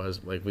map it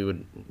was. Like, we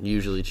would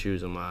usually choose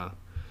them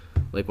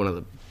like one of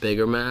the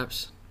bigger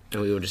maps,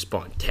 and we would just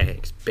spawn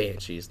tanks,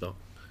 banshees,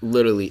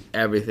 literally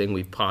everything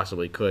we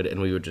possibly could,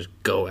 and we would just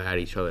go at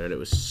each other, and it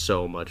was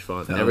so much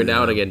fun. Every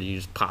now and again, you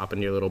just pop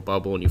in your little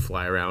bubble and you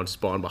fly around,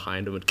 spawn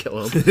behind them, and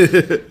kill them.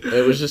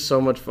 It was just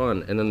so much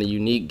fun. And then the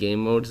unique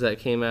game modes that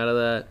came out of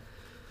that,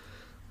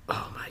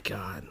 oh my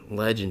god,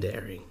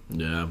 legendary.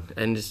 Yeah.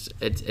 And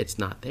it's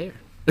not there.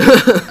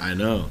 I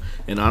know.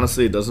 And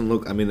honestly, it doesn't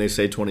look... I mean, they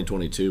say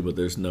 2022, but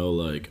there's no,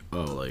 like,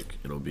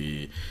 it'll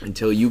be...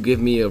 Until you give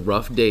me a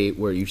rough date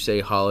where you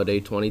say holiday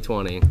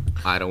 2020,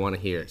 I don't want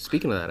to hear it.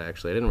 Speaking of that,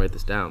 actually, I didn't write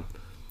this down.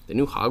 The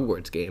new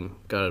Hogwarts game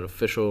got an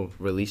official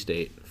release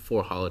date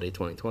for holiday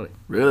 2020.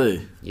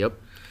 Really? Yep.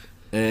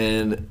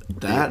 And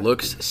that... It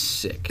looks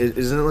sick.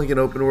 Isn't it like an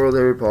open world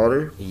Harry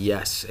Potter?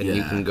 Yes, and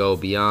you can go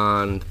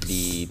beyond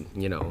the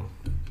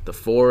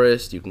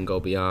forest. You can go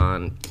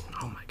beyond...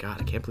 Oh my god,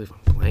 I can't believe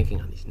I'm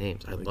blanking on these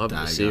names. I love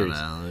the series.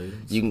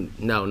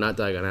 No, not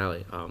Diagon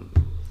Alley.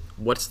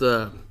 What's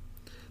the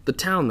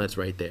town that's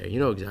right there? You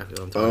know exactly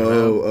what I'm talking about.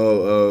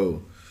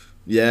 Oh.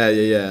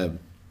 Yeah.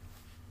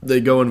 They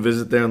go and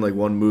visit there in like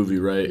one movie,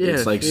 right? Yeah,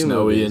 it's like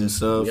snowy movies and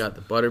stuff. You got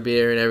the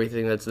butterbeer and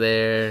everything that's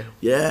there.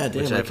 Yeah,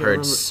 damn. Which I've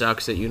heard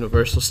sucks at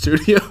Universal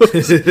Studios.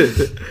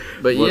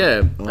 But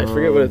I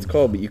forget what it's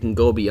called, but you can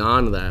go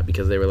beyond that,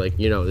 because they were like,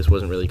 this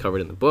wasn't really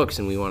covered in the books,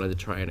 and we wanted to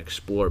try and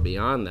explore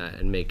beyond that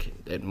and make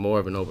it more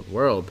of an open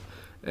world.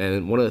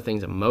 And one of the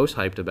things I'm most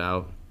hyped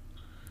about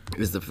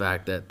is the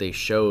fact that they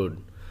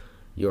showed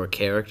your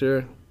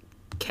character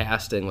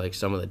casting like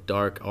some of the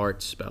dark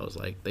art spells.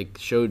 Like, they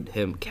showed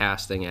him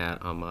casting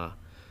at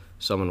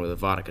someone with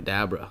Avada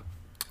Kedavra.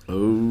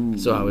 Oh.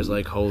 So I was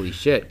like, holy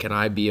shit, can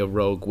I be a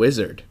rogue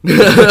wizard?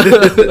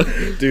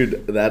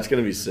 Dude, that's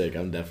gonna be sick.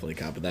 I'm definitely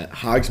copping that.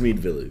 Hogsmeade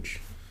Village.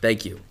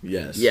 Thank you.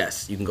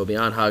 Yes, you can go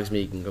beyond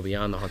Hogsmeade, you can go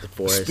beyond the Haunted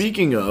Forest.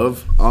 Speaking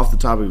of, off the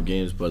topic of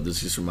games, but this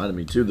just reminded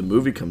me too, the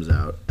movie comes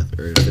out,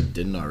 or if it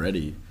didn't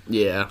already.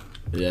 Yeah.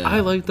 I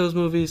like those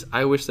movies.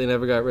 I wish they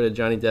never got rid of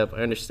Johnny Depp. I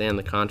understand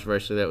the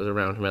controversy that was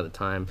around him at the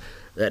time.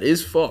 That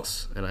is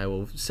false, and I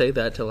will say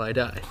that till I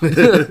die.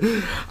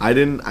 I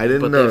didn't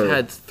but know. They've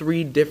had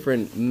 3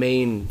 different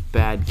main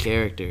bad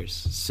characters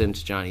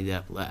since Johnny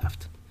Depp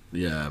left.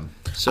 Yeah.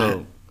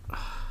 So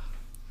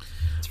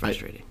it's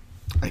frustrating.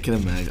 I can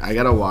imagine. I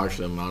gotta watch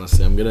them,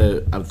 honestly.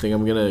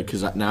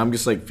 Because now I'm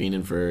just like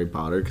fiending for Harry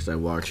Potter, because I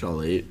watched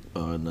all 8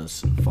 in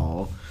this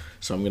fall.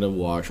 So I'm gonna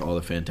watch all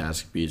the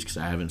Fantastic Beasts, because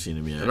I haven't seen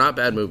them yet. They're not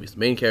bad movies. The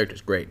main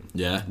character's great.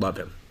 Yeah. Love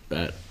him.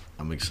 Bet.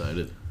 I'm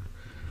excited.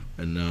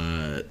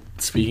 And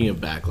speaking of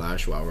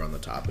Backlash, while we're on the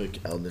topic,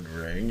 Elden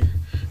Ring.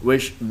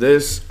 Which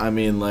this, I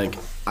mean, like,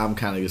 I'm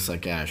kind of just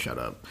like, shut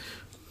up.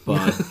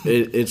 But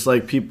it's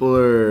like people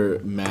are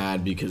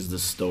mad because the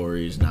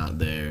story's not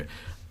there.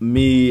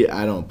 Me,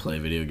 I don't play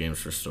video games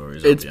for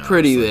stories. It's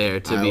pretty there,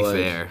 to be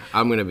fair.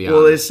 I'm going to be honest.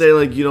 Well, they say,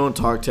 like, you don't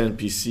talk to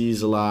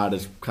NPCs a lot.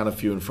 It's kind of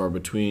few and far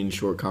between,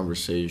 short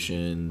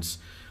conversations.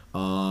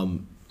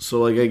 So,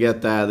 like, I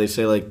get that. They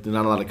say, like,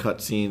 not a lot of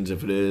cutscenes.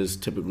 If it is,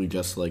 typically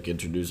just, like,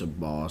 introduce a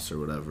boss or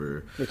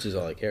whatever. Which is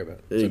all I care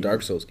about. It's a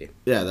Dark Souls game.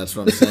 Yeah, that's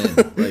what I'm saying.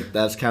 Like,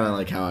 that's kind of,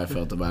 like, how I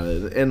felt about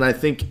it. And I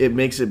think it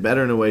makes it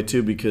better in a way,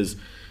 too, because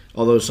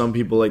although some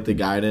people like the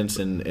guidance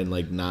and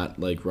like, not,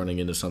 like, running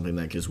into something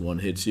that just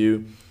one-hits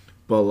you,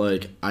 but,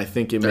 like, I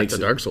think it makes it...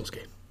 That's a Dark Souls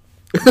game.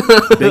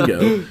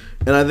 Bingo.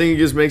 And I think it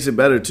just makes it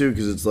better, too,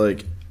 because it's,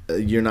 like,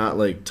 you're not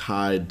like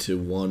tied to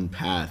one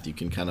path. You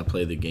can kind of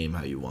play the game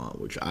how you want,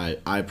 which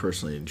I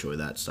personally enjoy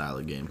that style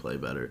of gameplay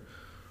better.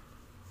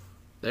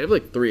 They have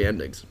like 3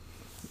 endings.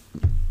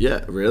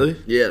 Yeah, really?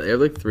 Yeah, they have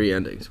like 3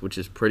 endings, which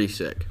is pretty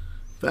sick.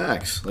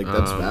 Facts. Like,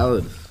 that's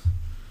valid.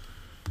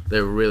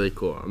 They're really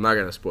cool. I'm not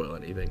going to spoil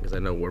anything because I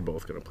know we're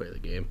both going to play the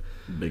game.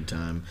 Big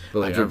time. But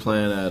like, After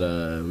playing at,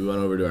 we went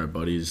over to our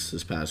buddies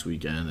this past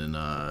weekend,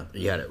 and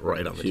he had it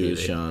right on the TV. He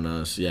was showing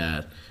us,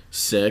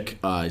 sick.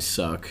 I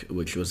suck,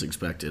 which was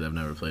expected. I've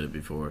never played it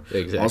before.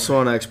 Exactly. Also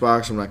on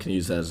Xbox, I'm not going to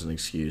use that as an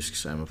excuse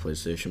because I'm a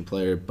PlayStation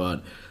player,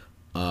 but,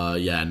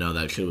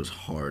 that shit was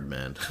hard,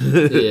 man.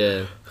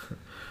 Yeah.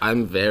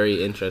 I'm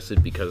very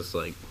interested because,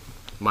 like,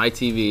 my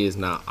TV is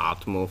not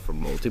optimal for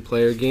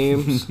multiplayer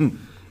games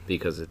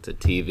because it's a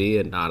TV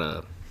and not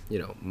a,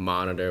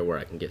 monitor where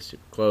I can get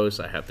super close.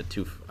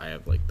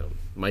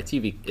 My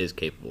TV is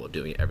capable of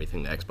doing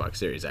everything the Xbox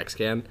Series X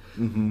can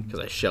because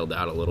I shelled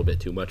out a little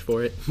bit too much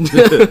for it.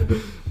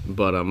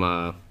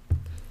 But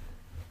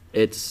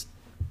it's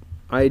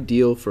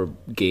ideal for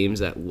games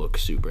that look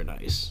super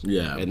nice.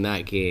 Yeah. And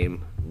that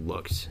game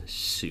looked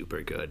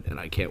super good, and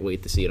I can't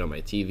wait to see it on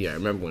my TV. I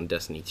remember when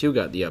Destiny 2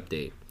 got the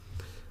update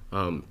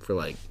for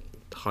like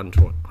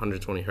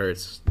 120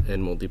 hertz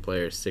in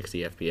multiplayer,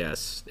 60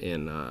 FPS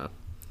in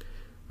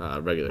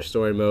regular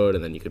story mode,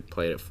 and then you could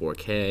play it at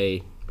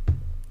 4K.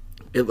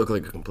 It looked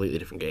like a completely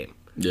different game.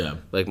 Yeah.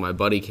 Like, my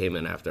buddy came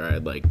in after I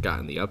had like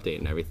gotten the update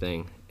and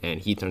everything, and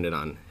he turned it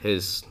on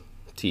his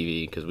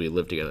TV because we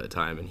lived together at the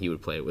time, and he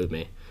would play it with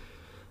me.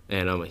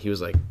 And he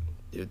was like,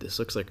 dude, this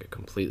looks like a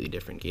completely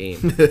different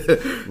game.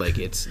 Like,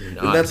 it's nuts.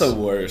 And that's the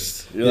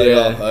worst. You're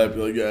like, all hype.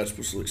 You're like, yeah, it's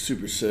supposed to look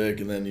super sick.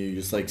 And then you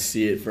just, like,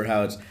 see it for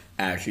how it's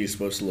actually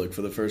supposed to look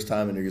for the first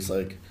time. And you're just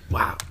like,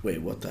 wow.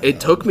 Wait, what the hell? It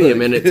took me a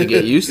minute to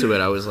get used to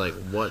it. I was like,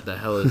 what the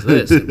hell is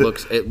this?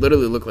 It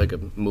literally looked like a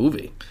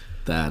movie.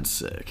 That's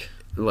sick.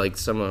 Like,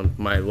 some of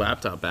my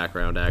laptop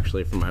background,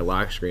 actually, from my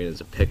lock screen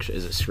is a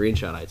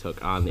screenshot I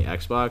took on the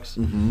Xbox.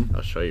 Mm-hmm.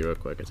 I'll show you real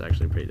quick. It's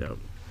actually pretty dope.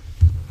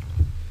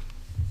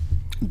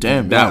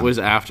 Damn, that was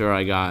after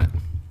I got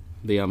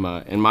the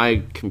and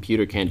my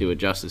computer can't do it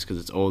justice because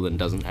it's old and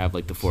doesn't have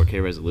like the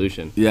 4K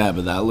resolution. Yeah,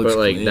 but that looks. But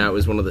like clean. That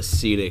was one of the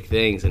scenic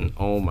things, and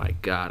oh my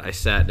god, I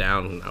sat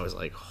down and I was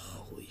like,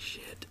 holy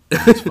shit,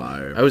 that's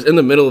fire. I was in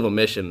the middle of a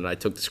mission and I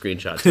took the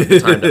screenshot, took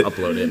the time to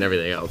upload it and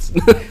everything else.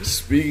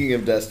 Speaking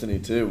of Destiny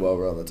 2, while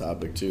we're on the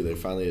topic too, they're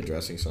finally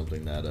addressing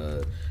something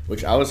that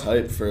which I was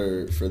hyped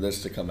for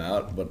this to come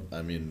out, but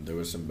I mean there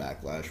was some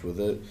backlash with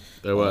it.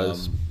 There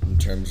was in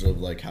terms of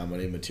like how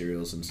many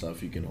materials and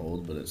stuff you can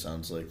hold, but it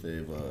sounds like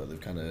they've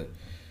kind of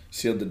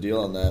sealed the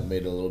deal on that,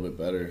 made it a little bit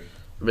better.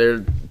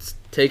 They're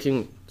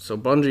taking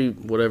Bungie,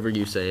 whatever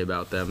you say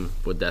about them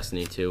with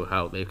Destiny 2,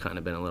 how they've kind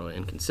of been a little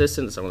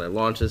inconsistent. Some of their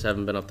launches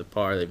haven't been up to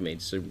par. They've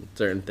made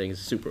certain things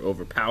super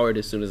overpowered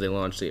as soon as they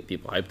launch to get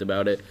people hyped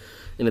about it,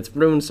 and it's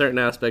ruined certain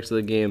aspects of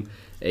the game,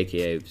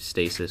 aka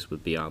stasis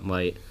with Beyond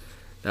Light.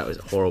 That was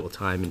a horrible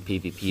time in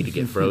PvP to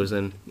get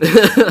frozen.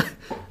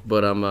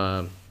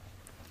 But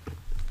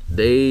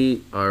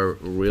they are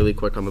really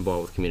quick on the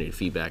ball with community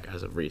feedback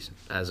as of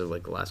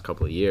like the last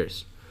couple of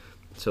years.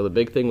 So the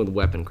big thing with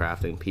weapon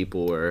crafting,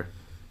 people were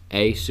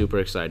super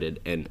excited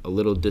and a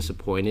little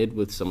disappointed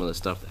with some of the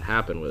stuff that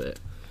happened with it.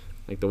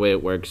 Like the way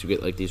it works, you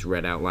get like these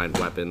red outlined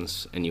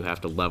weapons and you have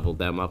to level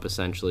them up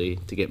essentially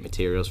to get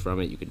materials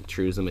from it. You can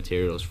choose the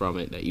materials from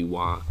it that you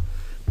want.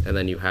 And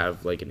then you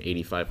have like an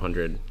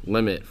 8,500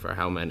 limit for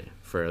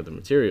the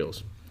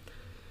materials.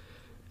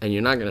 And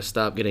you're not going to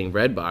stop getting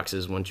red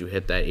boxes once you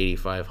hit that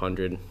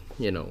 8,500,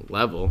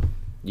 level.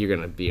 You're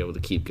going to be able to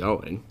keep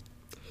going.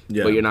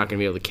 Yeah. But you're not going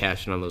to be able to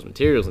cash in on those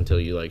materials until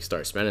you like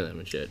start spending them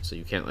and shit. So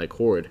you can't like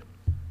hoard.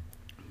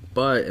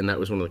 And that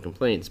was one of the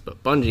complaints.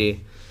 But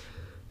Bungie,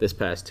 this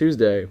past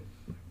Tuesday,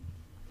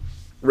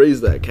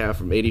 raised that cap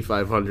from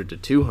 8,500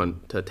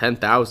 to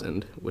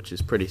 10,000, which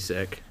is pretty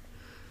sick.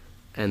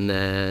 And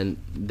then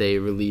they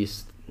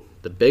released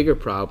the bigger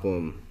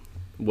problem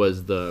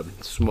was the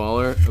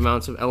smaller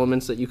amounts of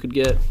elements that you could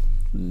get.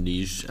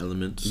 Niche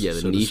elements. Yeah,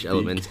 the niche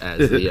elements,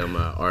 as the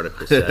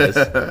article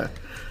says.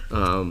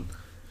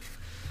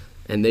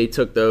 And they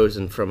took those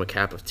and from a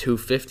cap of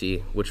 250,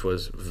 which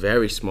was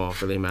very small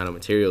for the amount of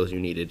materials you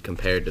needed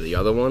compared to the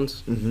other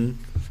ones.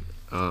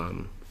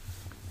 Mm-hmm.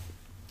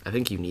 I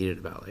think you needed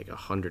about like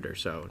 100 or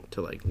so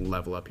to like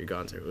level up your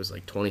guns. It was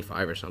like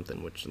 25 or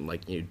something, which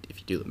like if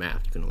you do the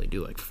math, you can only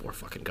do like 4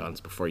 fucking guns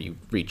before you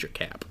reach your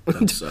cap.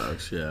 That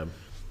sucks, yeah.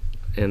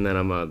 And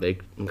then they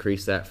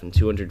increased that from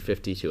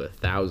 250 to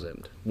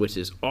 1,000, which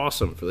is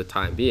awesome for the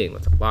time being.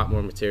 That's a lot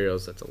more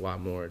materials. That's a lot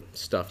more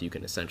stuff you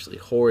can essentially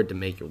hoard to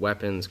make your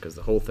weapons. Because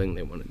the whole thing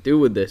they want to do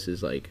with this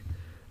is like,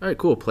 all right,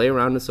 cool. Play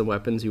around with some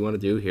weapons you want to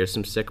do. Here's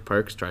some sick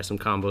perks. Try some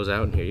combos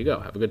out, and here you go.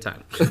 Have a good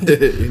time.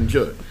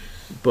 Enjoy.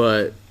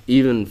 But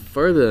even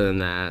further than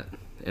that,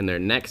 in their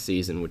next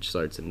season, which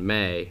starts in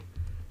May,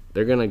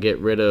 they're gonna get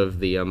rid of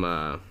the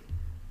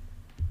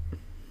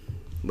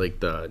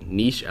like the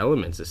niche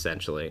elements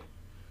essentially.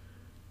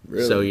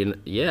 Really?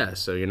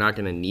 So you're not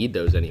going to need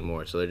those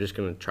anymore. So they're just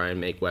going to try and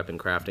make weapon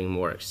crafting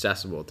more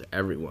accessible to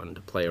everyone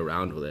to play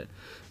around with it,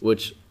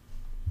 which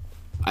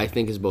I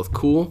think is both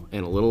cool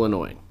and a little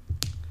annoying.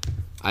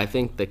 I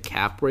think the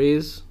cap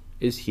raise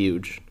is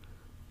huge,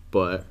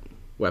 but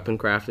weapon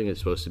crafting is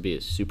supposed to be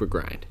a super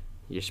grind.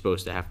 You're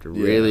supposed to have to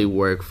really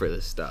work for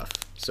this stuff.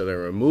 So to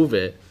remove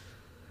it,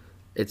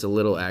 it's a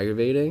little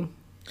aggravating.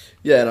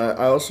 Yeah, and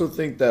I also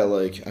think that,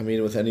 like, I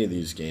mean, with any of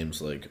these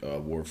games, like,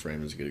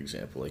 Warframe is a good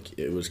example. Like,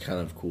 it was kind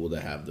of cool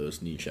to have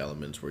those niche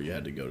elements where you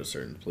had to go to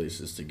certain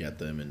places to get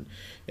them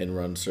and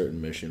run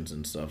certain missions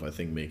and stuff. I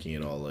think making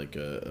it all, like,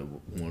 a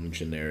one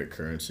generic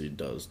currency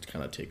does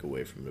kind of take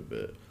away from it a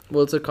bit.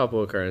 Well, it's a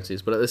couple of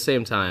currencies, but at the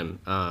same time,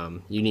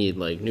 you need,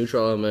 like,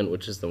 neutral element,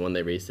 which is the one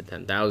they raised to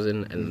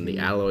 10,000, and then the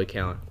alloy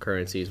count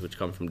currencies, which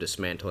come from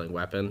dismantling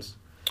weapons.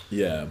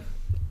 Yeah.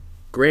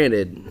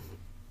 Granted,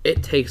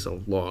 it takes a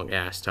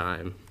long-ass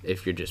time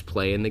if you're just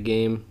playing the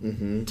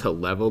game to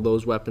level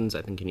those weapons.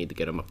 I think you need to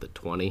get them up to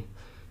 20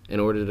 in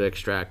order to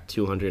extract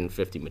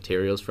 250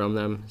 materials from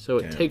them. So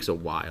it takes a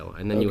while.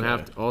 And then you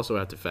also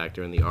have to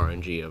factor in the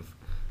RNG of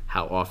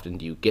how often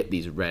do you get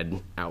these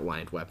red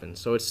outlined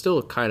weapons. So it's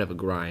still kind of a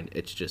grind.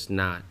 It's just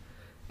not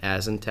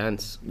as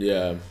intense.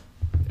 Yeah.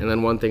 And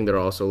then one thing they're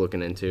also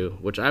looking into,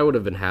 which I would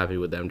have been happy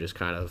with them just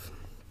kind of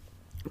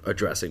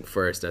addressing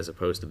first as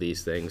opposed to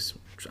these things.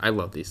 I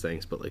love these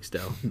things, but like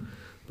still.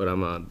 But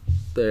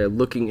they're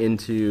looking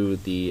into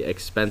the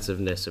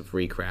expensiveness of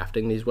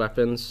recrafting these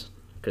weapons,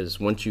 because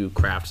once you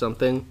craft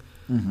something,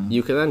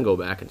 you can then go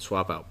back and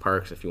swap out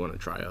perks if you want to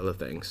try other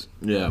things.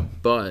 Yeah.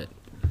 But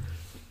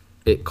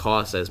it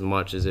costs as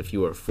much as if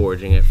you were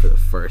forging it for the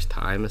first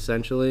time,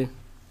 essentially.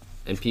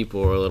 And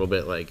people are a little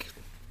bit like,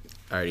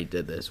 I already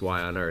did this.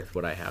 Why on earth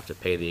would I have to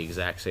pay the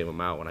exact same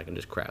amount when I can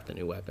just craft a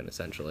new weapon,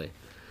 essentially?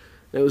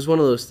 It was one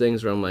of those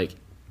things where I'm like,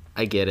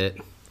 I get it.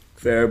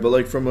 Fair, but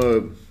like from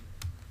a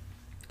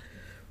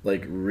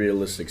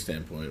realistic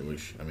standpoint,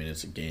 which I mean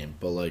it's a game,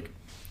 but like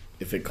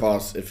if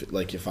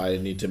I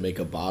need to make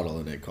a bottle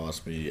and it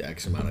costs me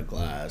X amount of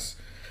glass,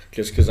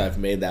 just because I've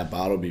made that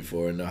bottle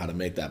before and know how to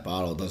make that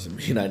bottle doesn't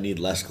mean I need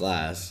less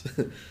glass.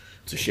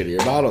 It's a shittier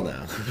bottle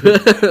now.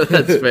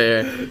 That's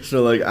fair.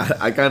 So like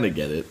I kind of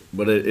get it,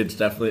 but it's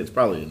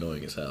probably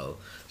annoying as hell.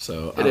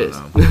 So I don't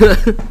know.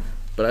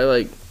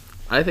 But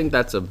I think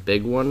that's a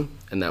big one,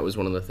 and that was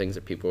one of the things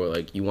that people were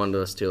like, you wanted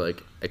us to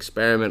like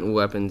experiment with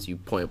weapons. You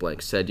point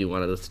blank said you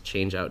wanted us to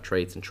change out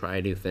traits and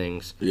try new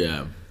things.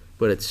 Yeah.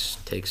 But it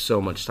takes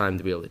so much time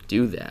to be able to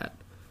do that.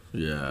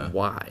 Yeah.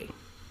 Why?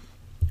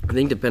 I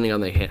think depending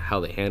on how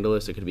they handle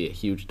this, it could be a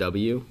huge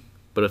W.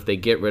 But if they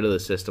get rid of the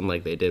system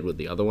like they did with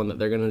the other one that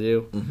they're going to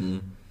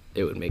do,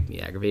 it would make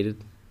me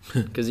aggravated.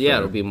 Because,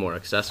 it'll be more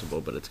accessible,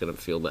 but it's going to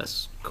feel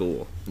less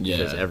cool. Yeah.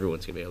 Because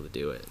everyone's going to be able to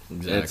do it.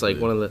 Exactly. And it's like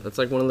one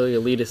of the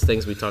elitist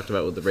things we talked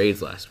about with the raids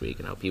last week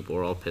and how people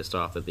were all pissed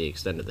off that they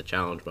extended the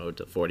challenge mode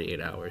to 48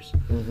 hours.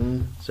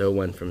 So it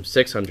went from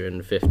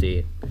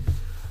 650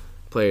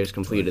 players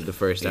completed the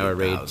first hour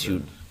raid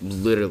to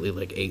literally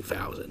like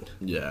 8,000.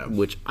 Yeah.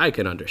 Which I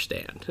can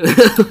understand.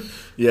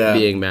 Yeah.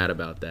 Being mad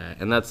about that.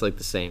 And that's like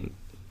the same,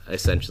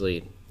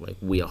 essentially, like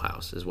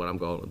wheelhouse is what I'm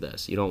going with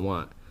this. You don't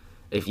want...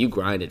 If you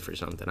grinded for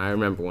something, I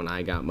remember when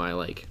I got my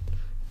like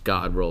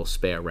God roll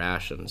spare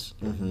rations,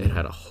 it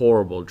had a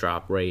horrible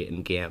drop rate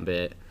in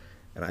Gambit,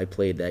 and I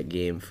played that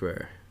game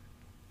for,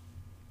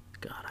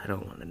 God, I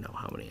don't want to know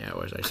how many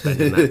hours I spent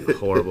in that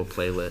horrible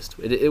playlist,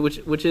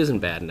 which isn't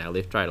bad now.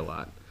 They've tried a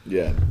lot.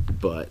 Yeah.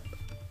 But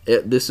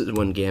this is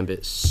when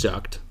Gambit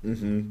sucked.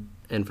 And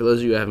for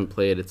those of you who haven't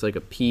played, it's like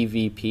a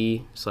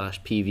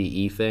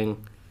PvP/PvE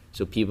thing,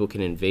 so people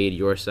can invade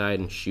your side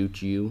and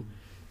shoot you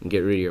and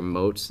get rid of your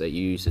motes that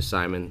you use to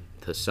summon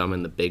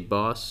the big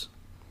boss.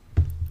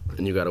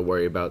 And you got to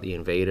worry about the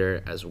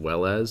invader as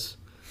well as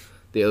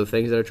the other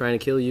things that are trying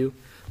to kill you,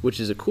 which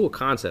is a cool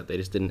concept. They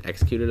just didn't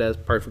execute it as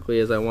perfectly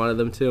as I wanted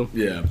them to.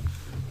 Yeah.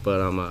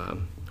 But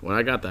when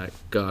I got that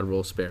God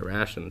roll spare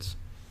rations,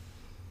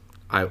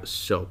 I was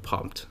so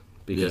pumped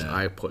because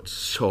I put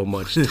so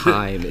much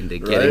time into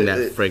getting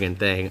that friggin'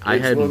 thing.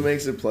 That's what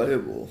makes it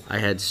playable. I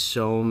had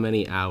so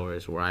many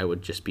hours where I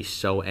would just be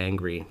so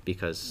angry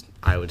because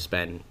I would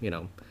spend,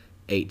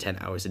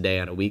 8-10 hours a day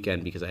on a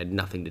weekend because I had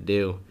nothing to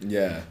do.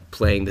 Yeah.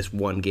 Playing this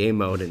one game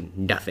mode and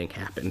nothing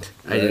happened.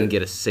 Right. I didn't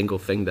get a single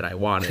thing that I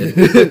wanted.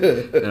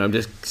 And I'm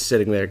just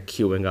sitting there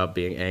queuing up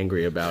being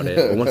angry about it.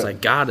 But once I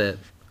got it,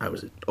 I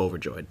was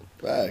overjoyed.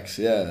 Facts,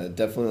 yeah. It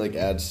definitely like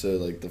adds to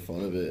like the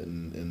fun of it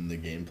and the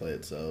gameplay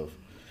itself.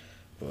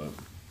 But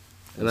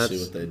let's see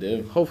what they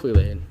do. Hopefully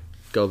they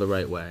go the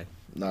right way.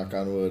 Knock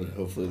on wood.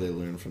 Hopefully they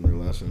learn from their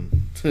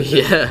lesson.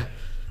 Yeah.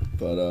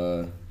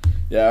 But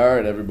yeah, all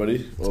right, everybody.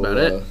 That's about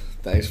it.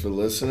 Thanks for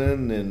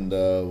listening, and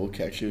we'll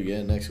catch you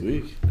again next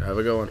week. Have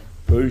a good one.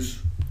 Peace.